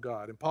unknown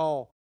God. And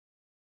Paul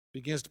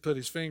begins to put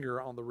his finger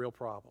on the real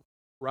problem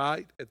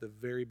right at the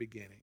very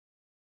beginning.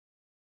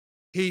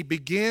 he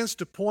begins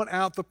to point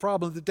out the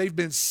problem that they've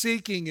been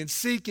seeking and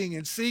seeking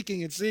and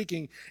seeking and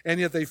seeking, and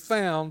yet they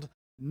found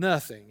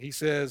nothing. He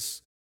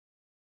says,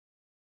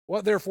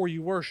 "What therefore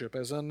you worship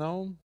as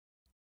unknown,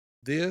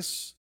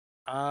 this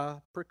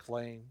I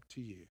proclaim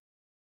to you."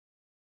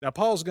 Now,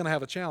 Paul's going to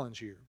have a challenge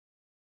here.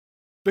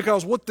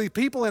 Because what the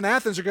people in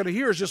Athens are going to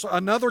hear is just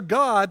another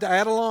god to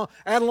add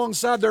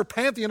alongside their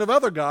pantheon of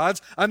other gods,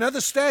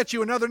 another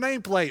statue, another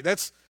nameplate.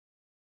 That's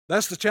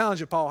the challenge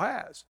that Paul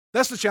has.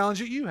 That's the challenge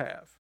that you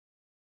have.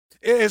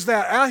 Is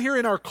that out here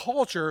in our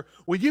culture,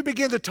 when you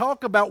begin to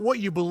talk about what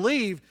you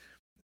believe,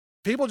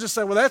 people just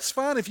say, well, that's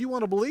fine if you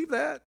want to believe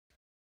that.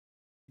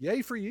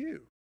 Yay for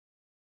you.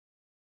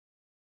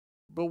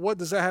 But what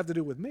does that have to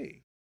do with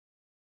me?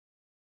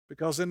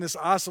 Because in this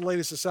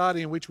isolated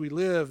society in which we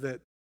live,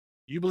 that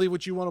you believe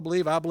what you want to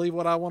believe, I believe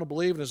what I want to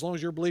believe, and as long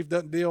as your belief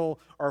doesn't deal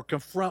or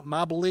confront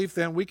my belief,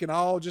 then we can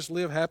all just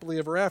live happily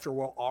ever after.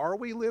 Well, are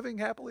we living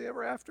happily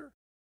ever after?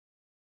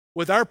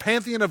 With our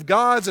pantheon of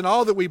gods and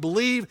all that we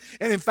believe,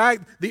 and in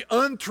fact, the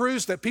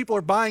untruths that people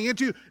are buying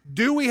into,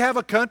 do we have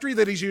a country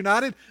that is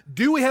united?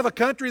 Do we have a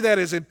country that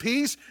is in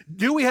peace?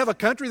 Do we have a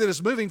country that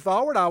is moving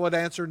forward? I would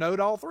answer no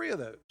to all three of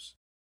those.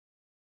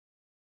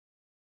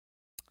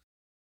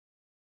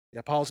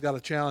 Yeah, Paul's got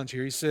a challenge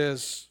here. He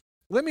says,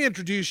 let me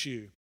introduce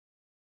you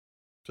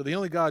to the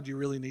only God you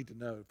really need to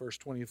know. Verse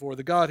 24,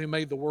 the God who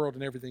made the world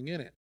and everything in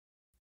it,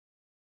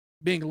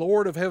 being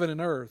Lord of heaven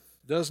and earth,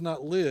 does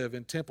not live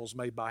in temples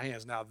made by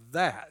hands. Now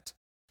that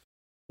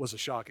was a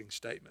shocking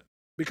statement,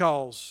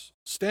 because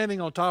standing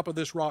on top of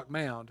this rock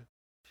mound,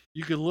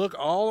 you could look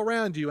all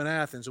around you in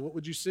Athens, and what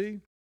would you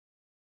see?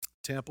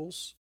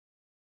 Temples.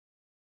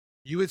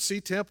 You would see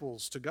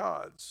temples to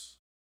gods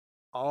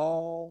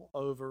all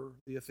over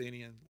the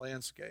Athenian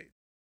landscape.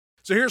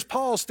 So here's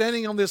Paul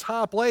standing on this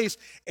high place,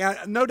 and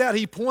no doubt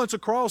he points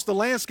across the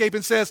landscape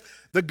and says,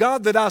 the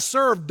God that I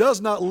serve does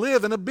not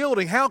live in a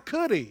building. How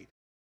could he?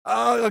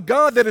 A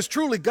God that is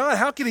truly God,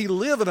 how can he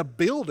live in a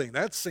building?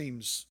 That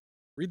seems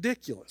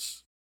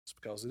ridiculous. It's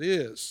because it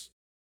is.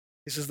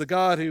 He says, the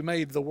God who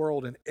made the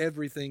world and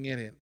everything in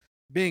it,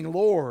 being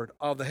Lord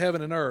of the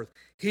heaven and earth,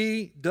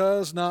 he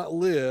does not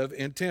live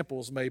in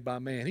temples made by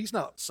man. He's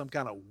not some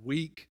kind of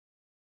weak,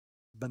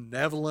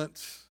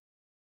 benevolent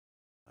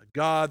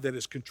God that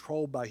is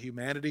controlled by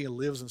humanity and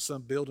lives in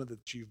some building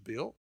that you've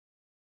built.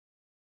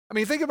 I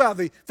mean, think about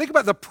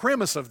the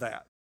premise of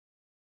that.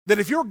 That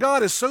if your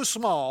God is so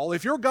small,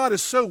 if your God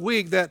is so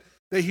weak that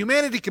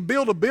humanity can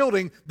build a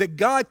building that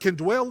God can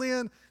dwell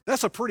in,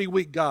 that's a pretty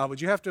weak God.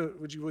 Would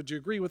you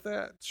agree with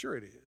that? Sure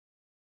it is.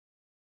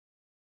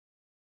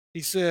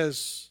 He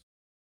says,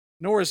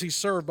 nor is he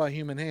served by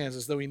human hands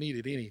as though he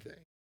needed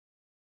anything.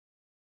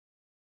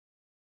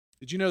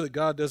 Did you know that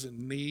God doesn't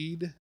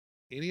need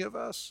any of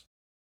us?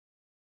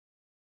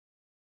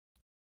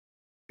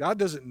 God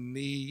doesn't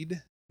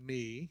need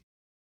me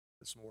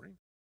this morning.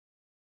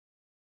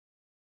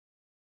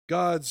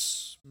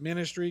 God's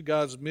ministry,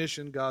 God's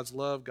mission, God's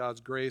love,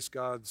 God's grace,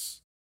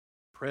 God's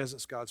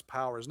presence, God's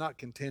power is not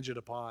contingent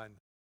upon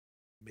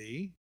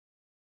me.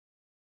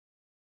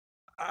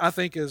 I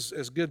think as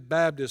good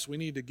Baptists, we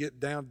need to get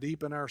down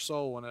deep in our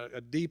soul and a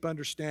deep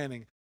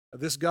understanding of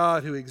this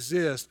God who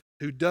exists,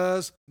 who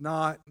does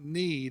not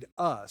need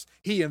us.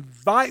 He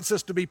invites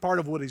us to be part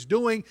of what he's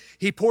doing.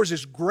 He pours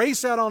his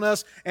grace out on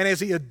us, and as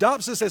he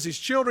adopts us as his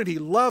children, he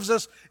loves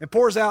us and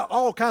pours out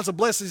all kinds of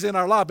blessings in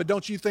our life. But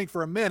don't you think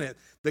for a minute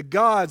that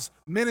God's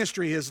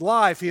ministry, his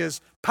life,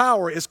 his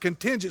power is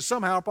contingent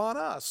somehow upon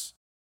us.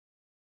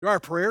 Do our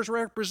prayers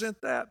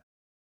represent that?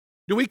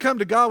 Do we come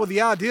to God with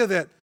the idea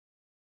that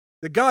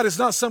God is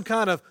not some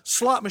kind of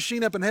slot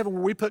machine up in heaven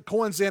where we put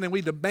coins in and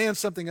we demand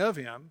something of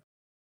him?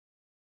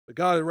 But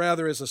God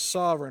rather is a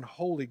sovereign,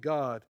 holy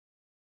God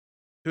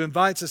who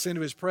invites us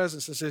into his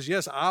presence and says,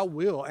 yes, I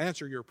will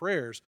answer your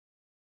prayers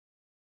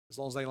as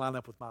long as they line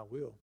up with my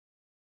will.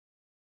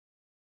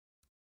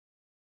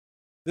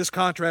 This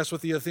contrasts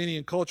with the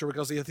Athenian culture,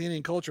 because the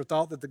Athenian culture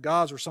thought that the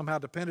gods were somehow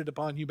dependent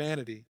upon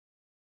humanity.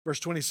 Verse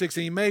 26,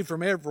 and he made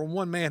from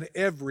one man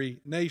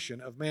every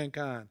nation of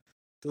mankind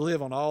to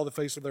live on all the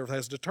face of the earth,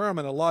 has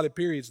determined allotted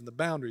periods and the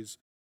boundaries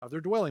of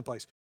their dwelling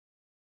place.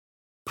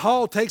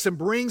 Paul takes and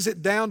brings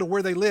it down to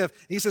where they live.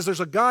 He says there's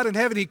a God in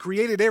heaven. He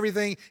created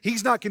everything.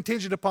 He's not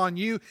contingent upon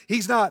you.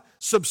 He's not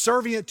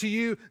subservient to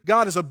you.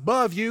 God is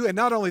above you. And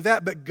not only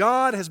that, but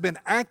God has been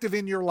active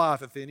in your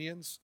life,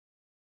 Athenians.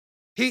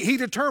 He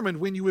determined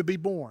when you would be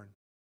born.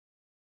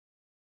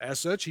 As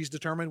such, he's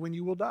determined when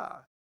you will die.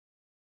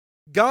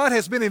 God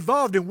has been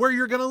involved in where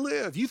you're going to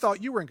live. You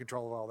thought you were in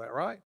control of all that,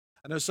 right?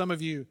 I know some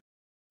of you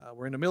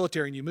were in the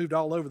military and you moved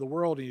all over the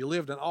world and you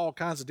lived in all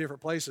kinds of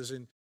different places.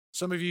 And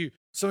some of you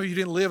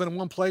didn't live in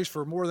one place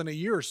for more than a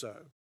year or so.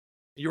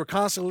 You were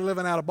constantly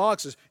living out of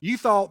boxes. You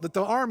thought that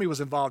the army was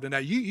involved in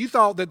that. You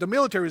thought that the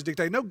military was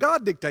dictating. No,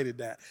 God dictated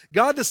that.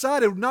 God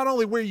decided not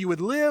only where you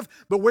would live,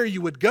 but where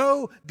you would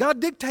go.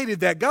 God dictated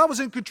that. God was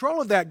in control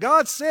of that.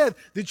 God said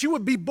that you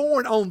would be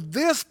born on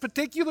this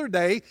particular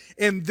day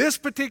in this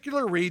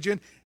particular region,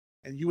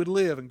 and you would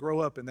live and grow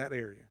up in that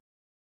area.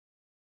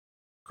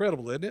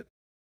 Incredible, isn't it?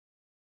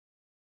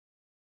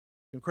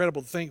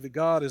 Incredible to think that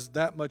God is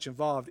that much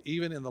involved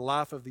even in the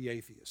life of the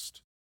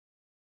atheist.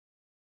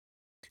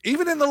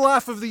 Even in the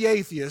life of the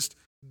atheist,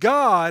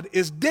 God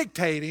is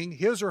dictating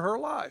his or her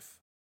life.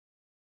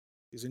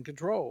 He's in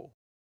control.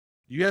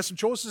 You have some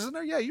choices in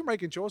there? Yeah, you're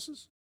making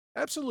choices.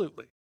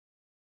 Absolutely.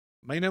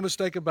 Make no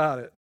mistake about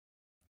it.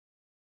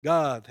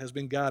 God has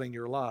been guiding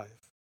your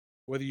life,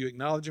 whether you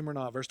acknowledge him or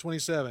not. Verse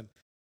 27,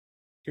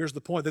 here's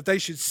the point, that they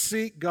should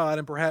seek God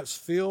and perhaps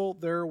feel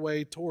their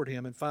way toward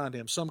him and find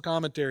him. Some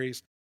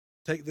commentaries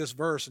take this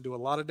verse and do a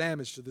lot of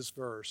damage to this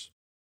verse.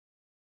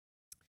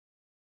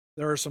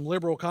 There are some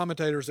liberal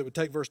commentators that would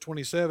take verse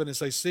 27 and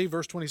say, see,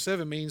 verse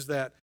 27 means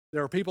that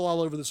there are people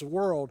all over this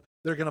world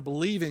that are going to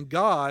believe in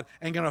God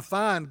and going to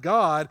find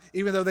God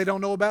even though they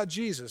don't know about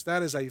Jesus.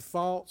 That is a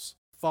false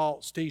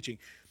teaching.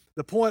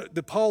 The point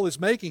that Paul is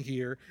making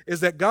here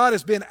is that God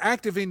has been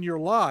active in your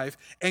life,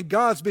 and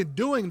God's been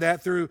doing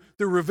that through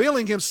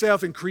revealing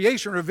himself in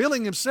creation,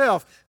 revealing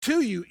himself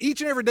to you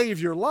each and every day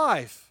of your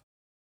life.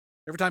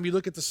 Every time you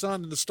look at the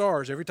sun and the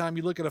stars, every time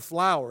you look at a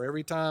flower,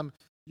 every time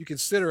you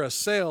consider a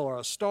sail or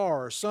a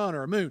star or a sun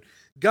or a moon,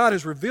 God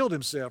has revealed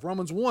himself.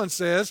 Romans 1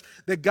 says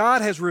that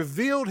God has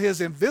revealed his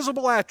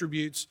invisible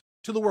attributes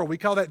to the world. We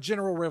call that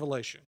general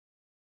revelation.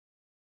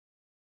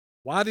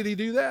 Why did he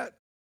do that?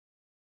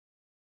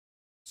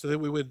 So that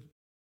we would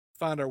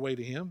find our way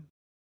to him.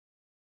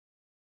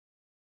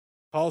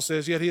 Paul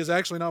says, yet he is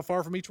actually not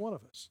far from each one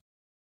of us.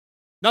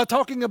 Not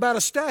talking about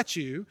a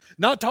statue,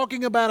 not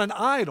talking about an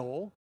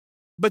idol,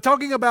 but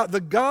talking about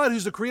the God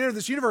who's the creator of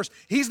this universe.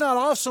 He's not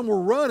off somewhere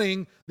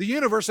running the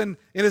universe and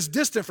is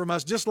distant from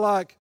us, just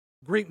like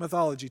Greek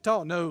mythology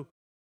taught. No,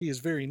 he is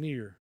very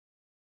near.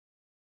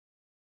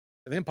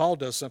 And then Paul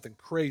does something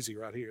crazy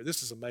right here.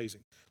 This is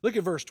amazing. Look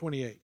at verse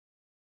 28.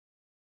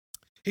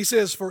 He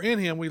says, for in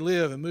him we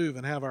live and move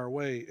and have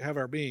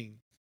our being.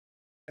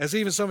 As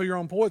even some of your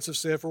own poets have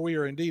said, for we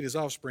are indeed his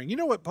offspring. You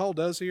know what Paul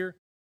does here?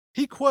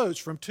 He quotes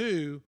from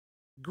two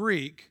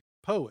Greek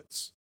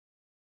poets.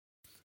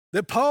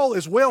 That Paul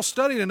is well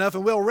studied enough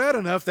and well read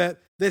enough that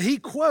he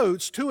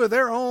quotes two of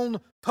their own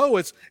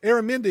poets,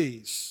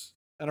 Arimindes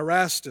and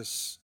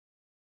Erastus.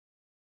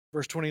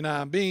 Verse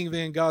 29, being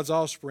then God's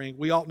offspring,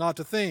 we ought not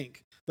to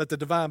think that the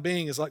divine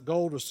being is like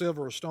gold or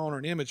silver or stone or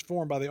an image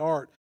formed by the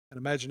art and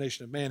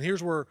imagination of man.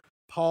 Here's where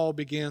Paul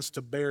begins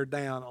to bear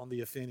down on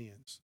the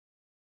Athenians.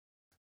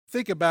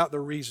 Think about the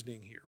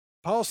reasoning here.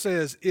 Paul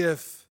says,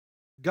 if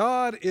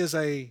God is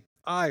an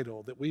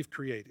idol that we've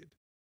created,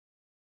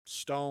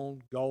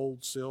 stone,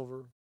 gold,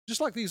 silver, just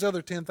like these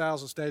other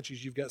 10,000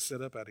 statues you've got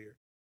set up out here,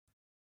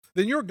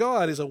 then your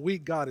God is a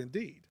weak God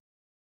indeed.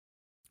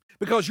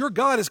 Because your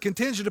God is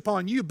contingent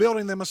upon you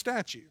building them a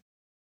statue.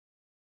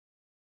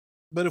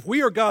 But if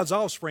we are God's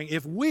offspring,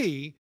 and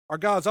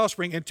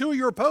two of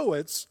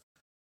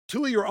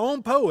your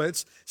own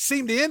poets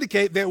seem to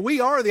indicate that we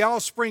are the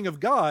offspring of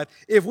God.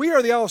 If we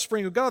are the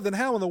offspring of God, then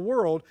how in the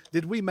world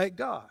did we make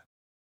God?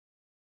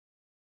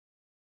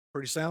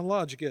 Pretty sound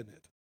logic, isn't it?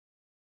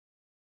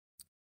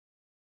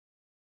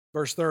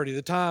 Verse 30,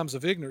 the times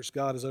of ignorance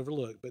God has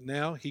overlooked, but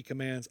now he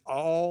commands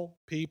all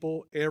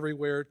people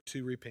everywhere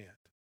to repent.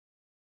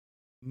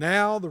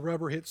 Now the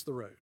rubber hits the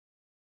road.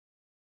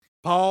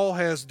 Paul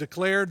has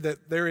declared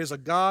that there is a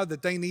God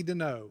that they need to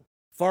know,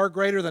 far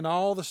greater than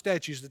all the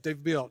statues that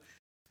they've built,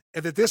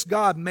 and that this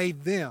God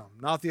made them,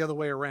 not the other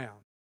way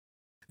around.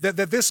 That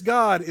this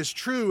God is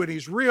true and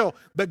he's real,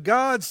 but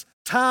God's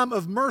time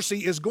of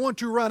mercy is going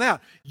to run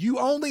out. You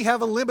only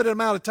have a limited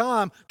amount of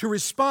time to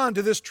respond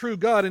to this true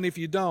God, and if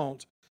you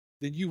don't,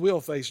 then you will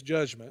face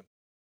judgment.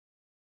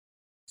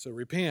 So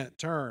repent,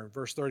 turn,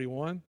 verse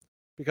 31,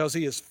 because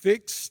he has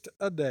fixed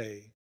a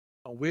day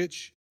on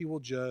which he will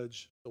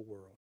judge the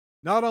world.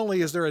 Not only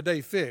is there a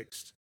day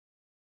fixed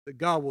that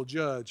God will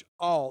judge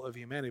all of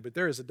humanity, but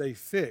there is a day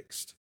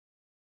fixed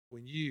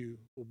when you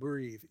will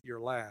breathe your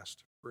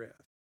last breath.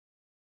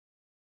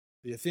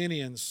 The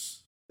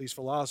Athenians, these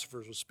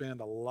philosophers, will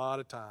spend a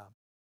lot of time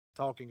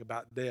talking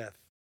about death,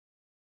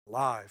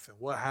 life, and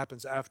what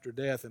happens after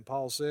death. And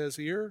Paul says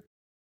here,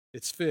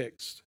 it's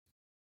fixed.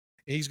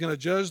 He's going to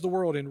judge the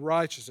world in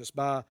righteousness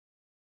by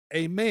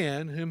a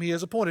man whom he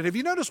has appointed. Have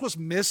you noticed what's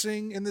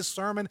missing in this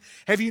sermon?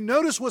 Have you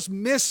noticed what's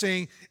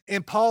missing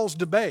in Paul's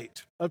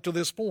debate up to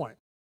this point?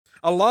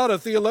 A lot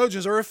of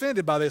theologians are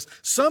offended by this.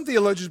 Some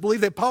theologians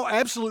believe that Paul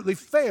absolutely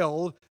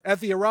failed at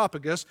the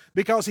Areopagus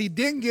because he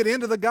didn't get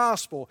into the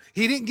gospel.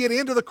 He didn't get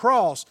into the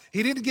cross.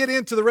 He didn't get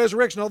into the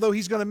resurrection, although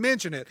he's going to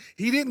mention it.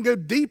 He didn't go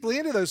deeply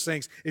into those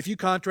things. If you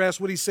contrast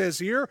what he says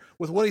here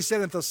with what he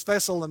said in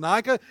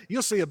Thessalonica,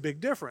 you'll see a big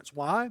difference.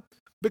 Why?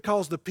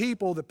 Because the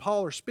people that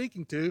Paul is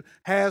speaking to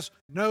has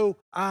no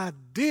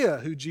idea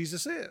who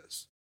Jesus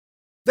is.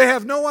 They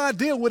have no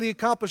idea what he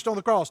accomplished on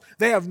the cross.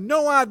 They have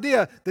no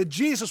idea that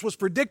Jesus was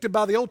predicted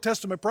by the Old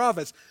Testament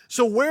prophets.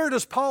 So where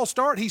does Paul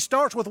start? He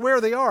starts with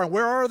where they are. And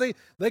where are they?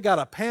 They got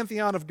a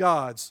pantheon of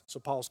gods. So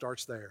Paul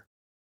starts there.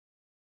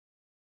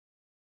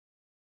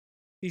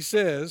 He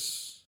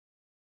says,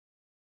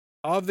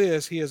 of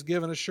this he has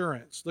given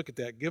assurance. Look at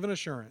that, given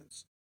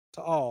assurance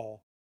to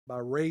all by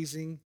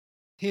raising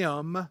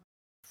him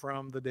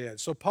from the dead.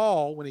 So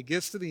Paul, when he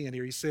gets to the end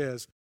here, he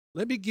says,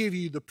 let me give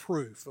you the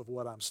proof of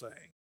what I'm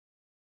saying.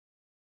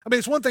 I mean,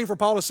 it's one thing for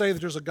Paul to say that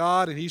there's a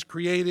God and he's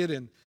created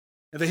and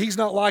that he's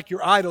not like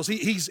your idols.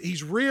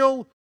 He's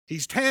real,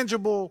 he's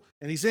tangible,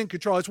 and he's in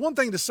control. It's one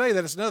thing to say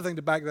that, it's another thing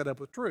to back that up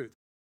with truth.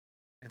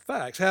 In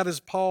fact, how does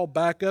Paul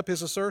back up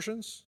his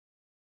assertions?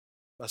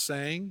 By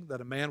saying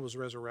that a man was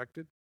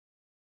resurrected,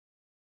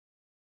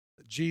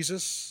 that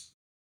Jesus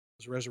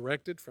was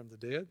resurrected from the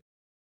dead.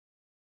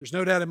 There's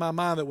no doubt in my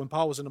mind that when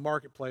Paul was in the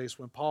marketplace,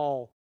 when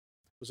Paul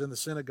was in the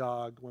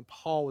synagogue, when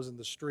Paul was in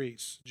the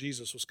streets,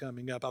 Jesus was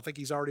coming up. I think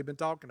he's already been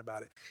talking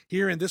about it.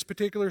 Here in this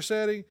particular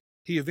setting,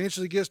 he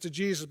eventually gets to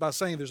Jesus by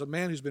saying, there's a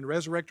man who's been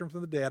resurrected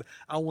from the dead.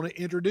 I want to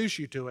introduce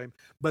you to him.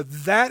 But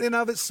that in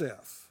of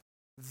itself,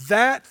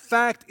 that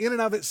fact in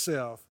and of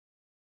itself,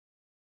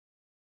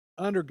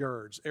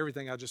 undergirds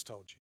everything I just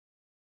told you.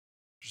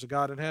 There's a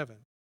God in heaven.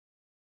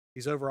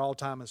 He's over all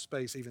time and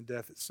space, even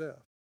death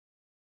itself.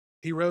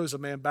 He rose a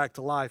man back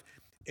to life.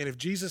 And if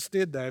Jesus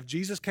did that, if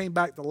Jesus came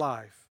back to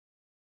life,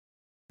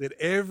 that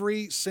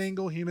every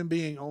single human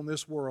being on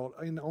this world,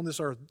 on this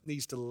earth,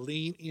 needs to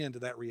lean into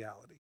that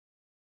reality.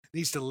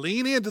 Needs to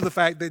lean into the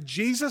fact that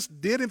Jesus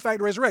did in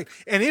fact resurrect.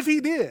 And if he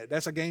did,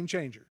 that's a game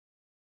changer.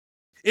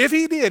 If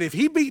he did, if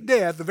he beat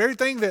death, the very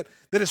thing that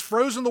has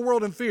frozen the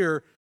world in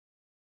fear,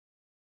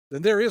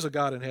 then there is a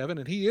God in heaven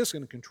and he is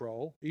in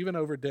control, even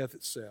over death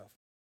itself.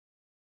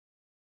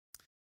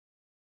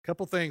 A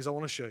couple things I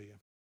want to show you.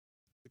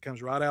 It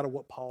comes right out of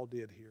what Paul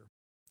did here.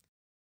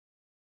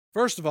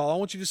 First of all, I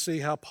want you to see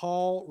how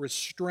Paul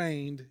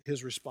restrained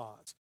his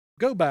response.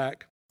 Go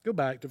back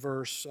to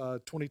verse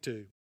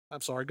 22. I'm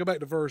sorry, go back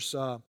to verse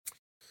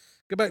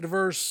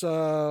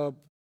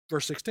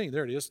 16.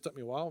 There it is. It took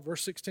me a while.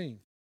 Verse 16.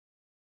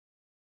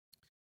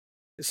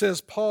 It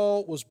says,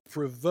 Paul was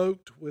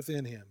provoked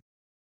within him.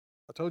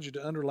 I told you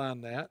to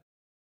underline that.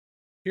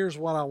 Here's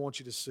what I want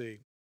you to see.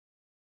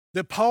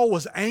 That Paul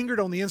was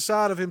angered on the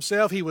inside of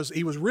himself. He was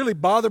really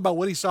bothered by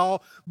what he saw,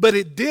 but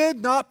it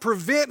did not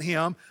prevent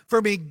him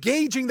from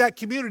engaging that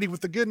community with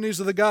the good news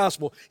of the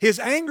gospel. His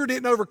anger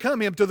didn't overcome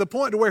him to the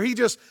point to where he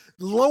just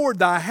lowered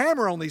the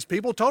hammer on these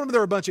people, told them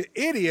they're a bunch of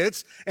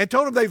idiots, and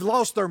told them they've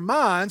lost their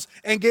minds,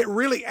 and get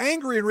really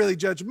angry and really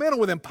judgmental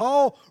with them.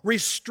 Paul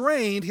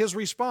restrained his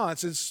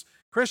response. As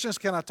Christians,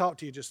 can I talk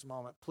to you just a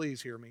moment?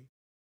 Please hear me.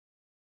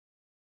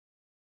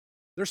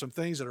 There's some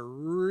things that are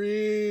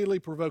really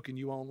provoking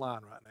you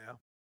online right now.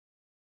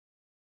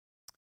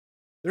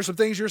 There's some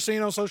things you're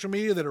seeing on social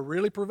media that are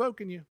really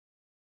provoking you.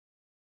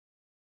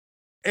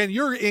 And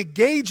you're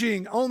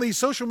engaging on these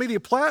social media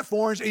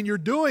platforms and you're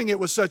doing it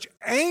with such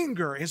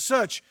anger and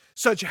such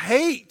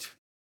hate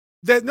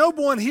that no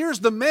one hears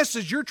the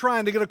message you're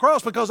trying to get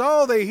across, because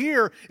all they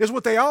hear is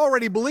what they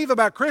already believe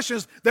about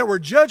Christians, that we're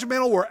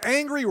judgmental, we're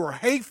angry, we're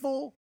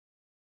hateful.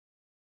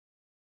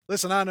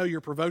 Listen, I know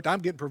you're provoked. I'm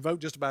getting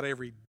provoked just about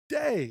every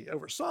day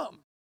over something.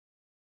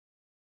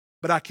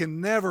 But I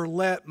can never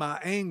let my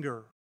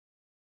anger,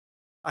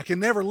 I can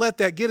never let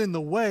that get in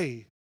the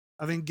way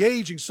of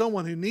engaging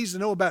someone who needs to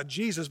know about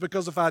Jesus,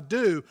 because if I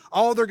do,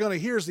 all they're going to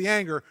hear is the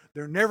anger.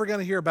 They're never going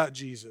to hear about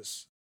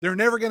Jesus. They're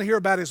never going to hear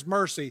about his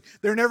mercy.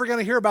 They're never going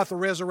to hear about the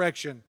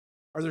resurrection.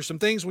 Are there some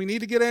things we need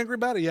to get angry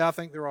about? Yeah, I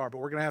think there are, but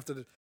we're going to have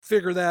to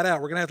figure that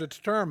out. We're going to have to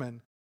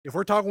determine, if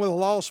we're talking with a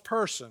lost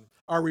person,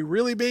 are we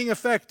really being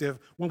effective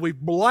when we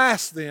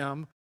blast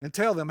them and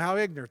tell them how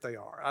ignorant they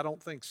are? I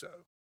don't think so.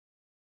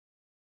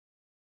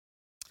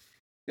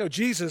 You know,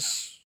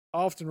 Jesus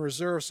often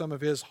reserved some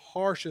of his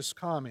harshest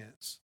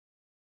comments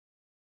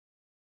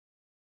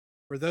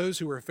for those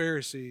who were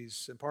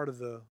Pharisees and part of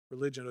the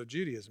religion of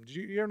Judaism. Did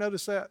you ever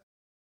notice that?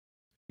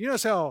 You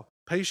notice how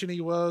patient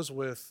he was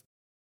with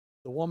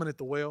the woman at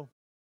the well?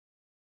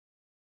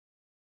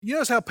 You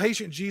notice how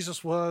patient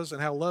Jesus was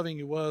and how loving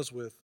he was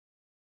with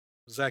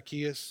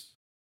Zacchaeus?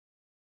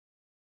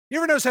 You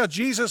ever notice how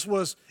Jesus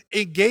was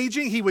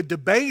engaging? He would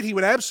debate. He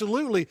would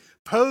absolutely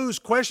pose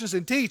questions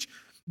and teach.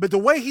 But the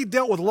way he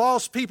dealt with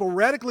lost people,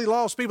 radically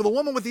lost people, the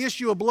woman with the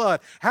issue of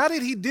blood, how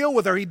did he deal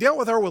with her? He dealt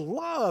with her with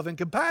love and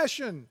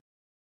compassion.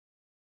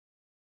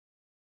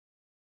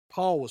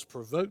 Paul was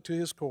provoked to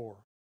his core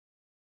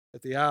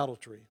at the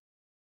idolatry,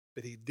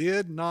 but he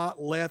did not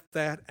let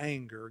that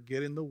anger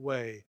get in the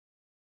way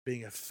of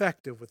being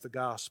effective with the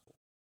gospel.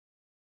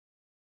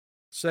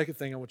 Second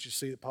thing I want you to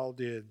see that Paul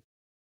did,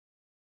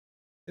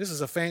 this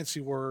is a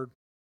fancy word,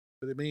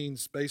 but it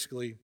means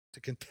basically to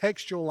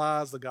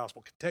contextualize the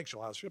gospel.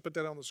 Contextualize. Should I put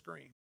that on the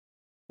screen?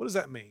 What does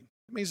that mean?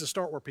 It means to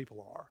start where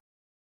people are.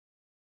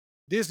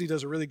 Disney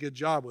does a really good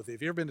job with it.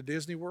 Have you ever been to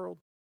Disney World?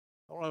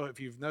 I don't know if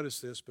you've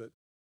noticed this, but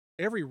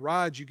every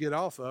ride you get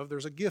off of,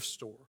 there's a gift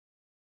store.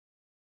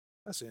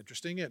 That's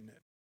interesting, isn't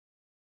it?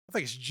 I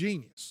think it's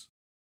genius.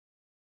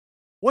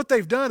 What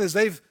they've done is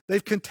they've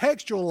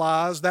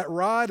contextualized that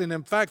ride, and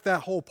in fact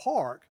that whole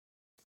park,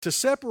 to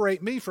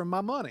separate me from my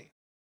money.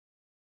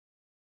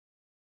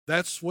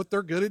 That's what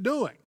they're good at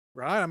doing,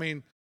 right? I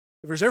mean,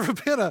 if there's ever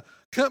been a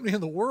company in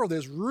the world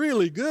that's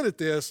really good at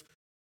this,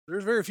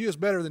 there's very few that's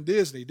better than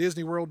Disney.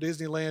 Disney World,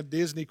 Disneyland,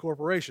 Disney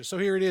Corporation. So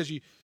here it is.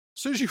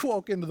 As soon as you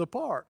walk into the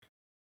park,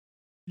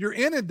 you're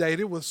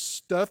inundated with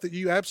stuff that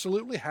you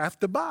absolutely have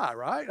to buy,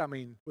 right? I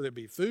mean, whether it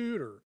be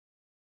food or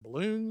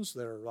balloons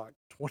that are like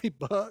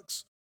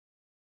 $20.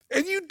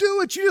 And you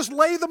do it. You just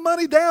lay the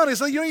money down. It's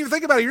like you don't even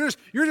think about it.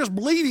 You're just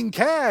bleeding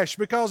cash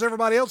because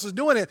everybody else is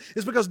doing it.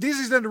 It's because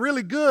Disney's done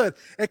really good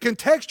at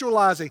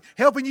contextualizing,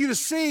 helping you to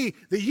see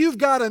that you've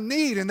got a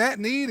need, and that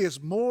need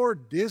is more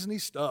Disney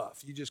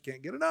stuff. You just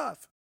can't get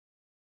enough.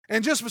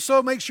 And just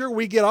so make sure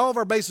we get all of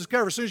our bases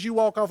covered, as soon as you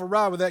walk off a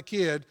ride with that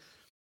kid,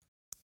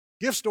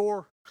 gift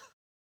store.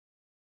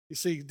 You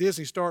see,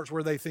 Disney starts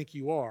where they think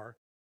you are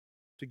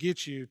to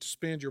get you to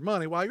spend your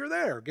money while you're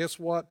there. Guess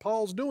what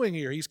Paul's doing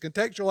here? He's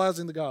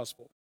contextualizing the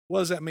gospel. What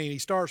does that mean? He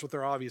starts with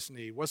their obvious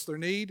need. What's their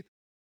need?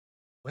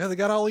 Well, they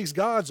got all these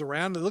gods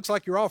around. It looks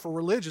like you're all for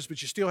religious,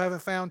 but you still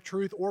haven't found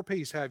truth or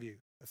peace, have you,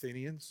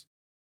 Athenians?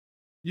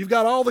 You've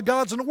got all the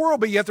gods in the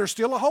world, but yet there's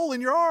still a hole in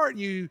your heart.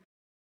 You're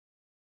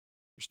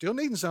still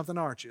needing something,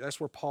 aren't you? That's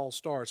where Paul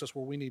starts. That's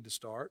where we need to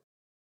start.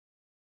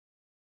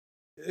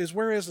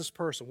 Where is this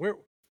person? Where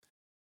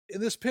in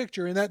this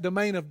picture, in that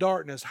domain of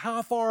darkness,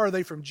 how far are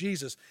they from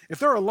Jesus? If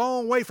they're a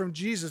long way from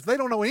Jesus, if they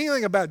don't know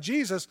anything about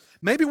Jesus,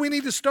 maybe we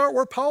need to start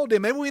where Paul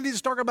did. Maybe we need to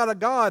start about a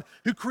God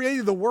who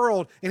created the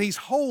world, and he's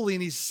holy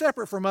and he's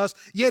separate from us,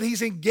 yet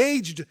he's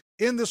engaged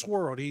in this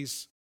world.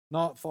 He's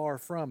not far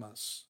from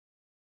us.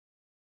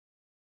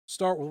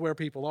 Start with where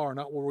people are,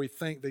 not where we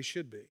think they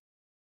should be.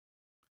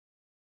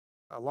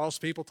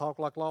 Lost people talk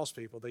like lost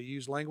people. They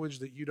use language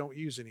that you don't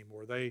use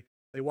anymore. They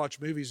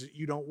watch movies that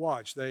you don't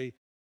watch. They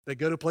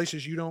go to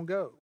places you don't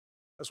go.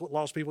 That's what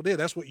lost people did.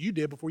 That's what you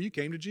did before you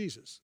came to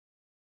Jesus.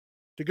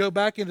 To go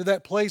back into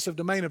that place of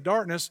domain of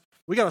darkness,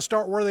 we got to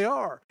start where they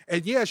are.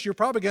 And yes, you're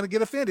probably going to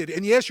get offended.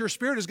 And yes, your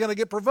spirit is going to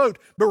get provoked.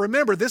 But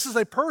remember, this is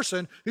a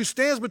person who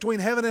stands between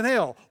heaven and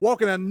hell,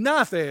 walking a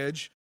knife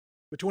edge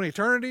between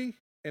eternity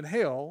and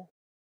hell,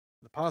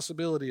 the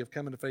possibility of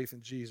coming to faith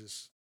in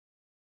Jesus.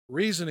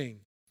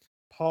 Reasoning.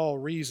 Paul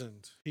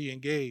reasoned. He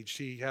engaged.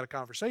 He had a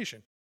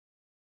conversation.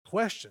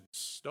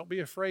 Questions. Don't be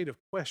afraid of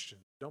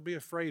questions. Don't be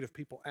afraid of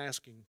people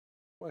asking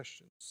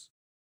questions.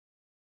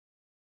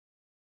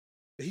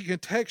 He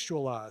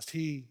contextualized.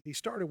 He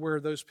started where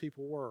those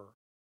people were.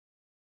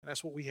 And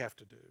that's what we have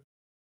to do.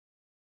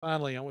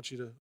 Finally, I want you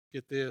to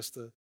get this.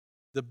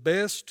 The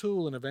best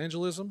tool in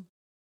evangelism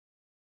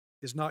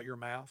is not your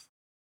mouth.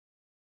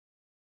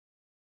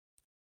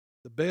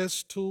 The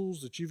best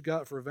tools that you've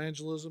got for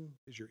evangelism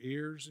is your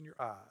ears and your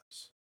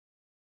eyes.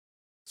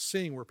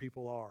 Seeing where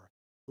people are.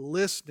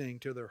 Listening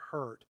to their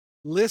hurt,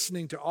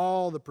 listening to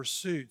all the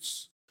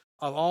pursuits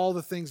of all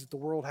the things that the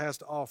world has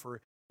to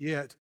offer,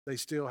 yet they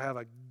still have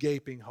a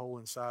gaping hole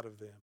inside of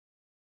them.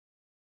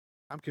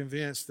 I'm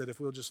convinced that if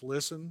we'll just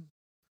listen,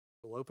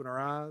 we'll open our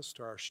eyes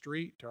to our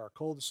street, to our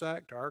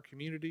cul-de-sac, to our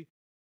community,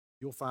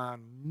 you'll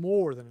find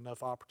more than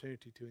enough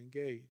opportunity to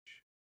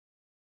engage.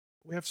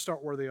 We have to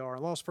start where they are.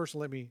 And lost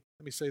person, let me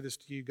say this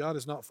to you. God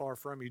is not far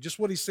from you. Just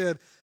what he said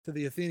to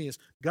the Athenians,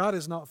 God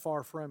is not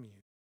far from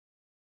you.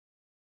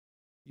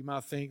 You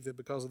might think that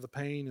because of the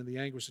pain and the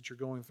anguish that you're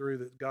going through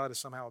that God is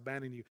somehow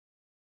abandoning you.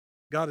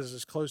 God is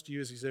as close to you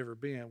as he's ever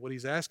been. What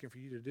he's asking for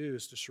you to do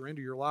is to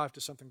surrender your life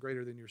to something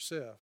greater than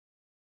yourself.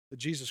 That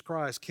Jesus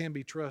Christ can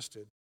be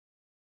trusted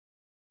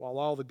while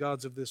all the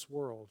gods of this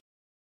world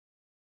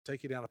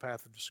take you down a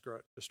path of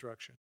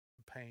destruction,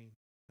 and pain,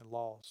 and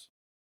loss.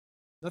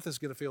 Nothing's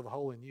going to fill the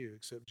hole in you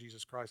except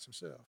Jesus Christ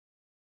himself.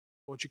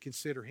 Won't you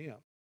consider him?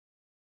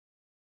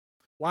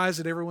 Why is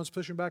it everyone's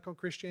pushing back on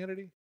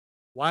Christianity?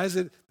 Why is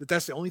it that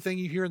that's the only thing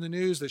you hear in the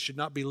news that should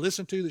not be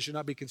listened to, that should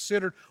not be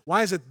considered?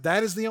 Why is it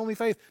that is the only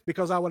faith?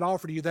 Because I would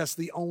offer to you that's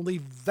the only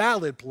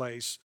valid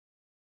place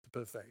to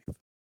put faith.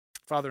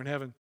 Father in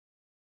heaven,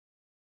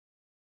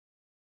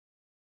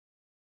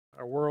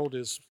 our world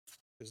is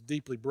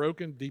deeply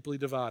broken, deeply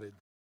divided.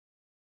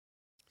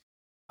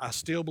 I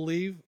still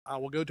believe, I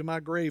will go to my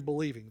grave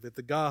believing that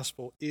the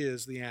gospel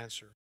is the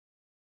answer.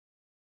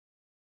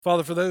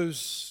 Father, for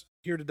those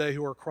here today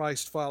who are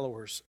Christ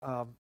followers,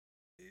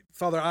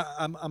 Father,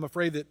 I'm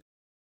afraid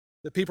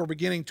that people are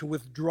beginning to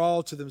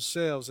withdraw to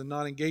themselves and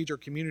not engage our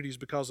communities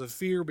because of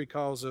fear,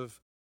 because of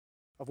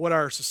what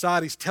our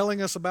society's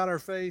telling us about our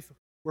faith.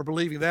 We're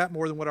believing that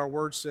more than what our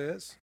word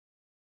says.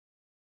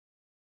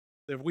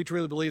 That if we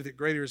truly believe that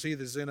greater is he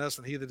that is in us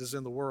than he that is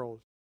in the world,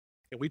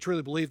 and we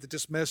truly believe that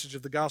this message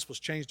of the gospel has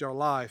changed our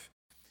life,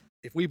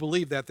 if we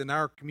believe that, then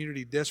our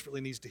community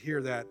desperately needs to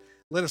hear that.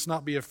 Let us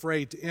not be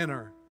afraid to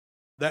enter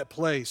that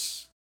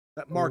place,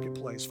 that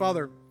marketplace.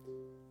 Father,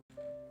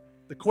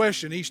 the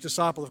question each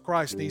disciple of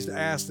Christ needs to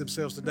ask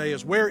themselves today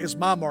is, where is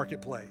my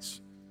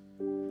marketplace?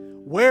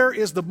 Where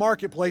is the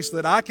marketplace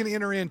that I can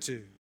enter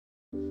into?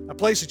 A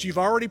place that you've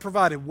already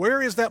provided.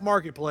 Where is that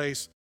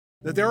marketplace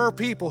that there are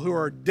people who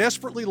are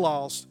desperately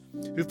lost,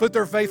 who've put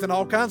their faith in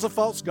all kinds of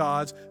false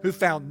gods, who've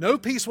found no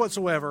peace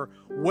whatsoever?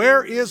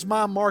 Where is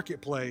my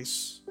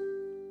marketplace?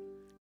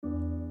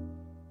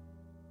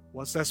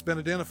 Once that's been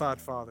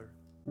identified, Father,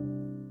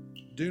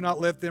 do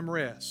not let them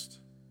rest.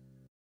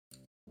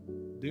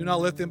 Do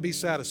not let them be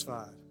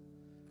satisfied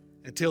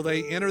until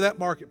they enter that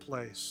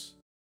marketplace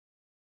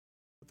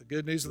with the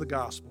good news of the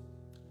gospel.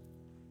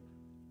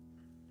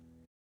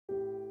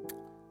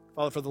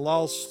 Father, for the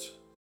lost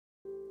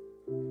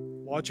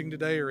watching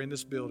today or in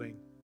this building,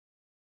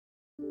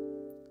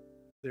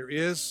 there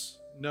is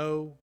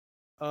no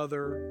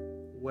other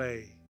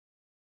way.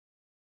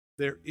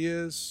 There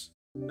is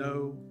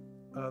no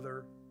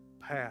other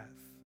path.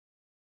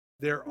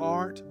 There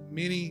aren't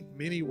many,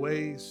 many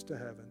ways to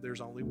heaven.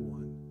 There's only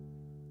one.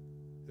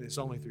 And it's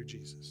only through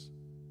Jesus.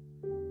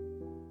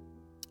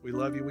 We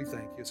love you. We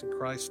thank you. It's in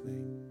Christ's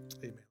name.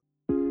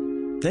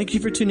 Amen. Thank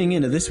you for tuning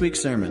in to this week's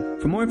sermon.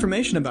 For more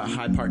information about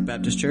Hyde Park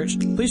Baptist Church,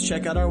 please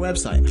check out our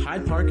website,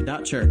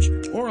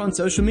 hydepark.church, or on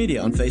social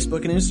media on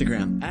Facebook and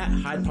Instagram at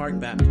Hyde Park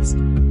Baptist.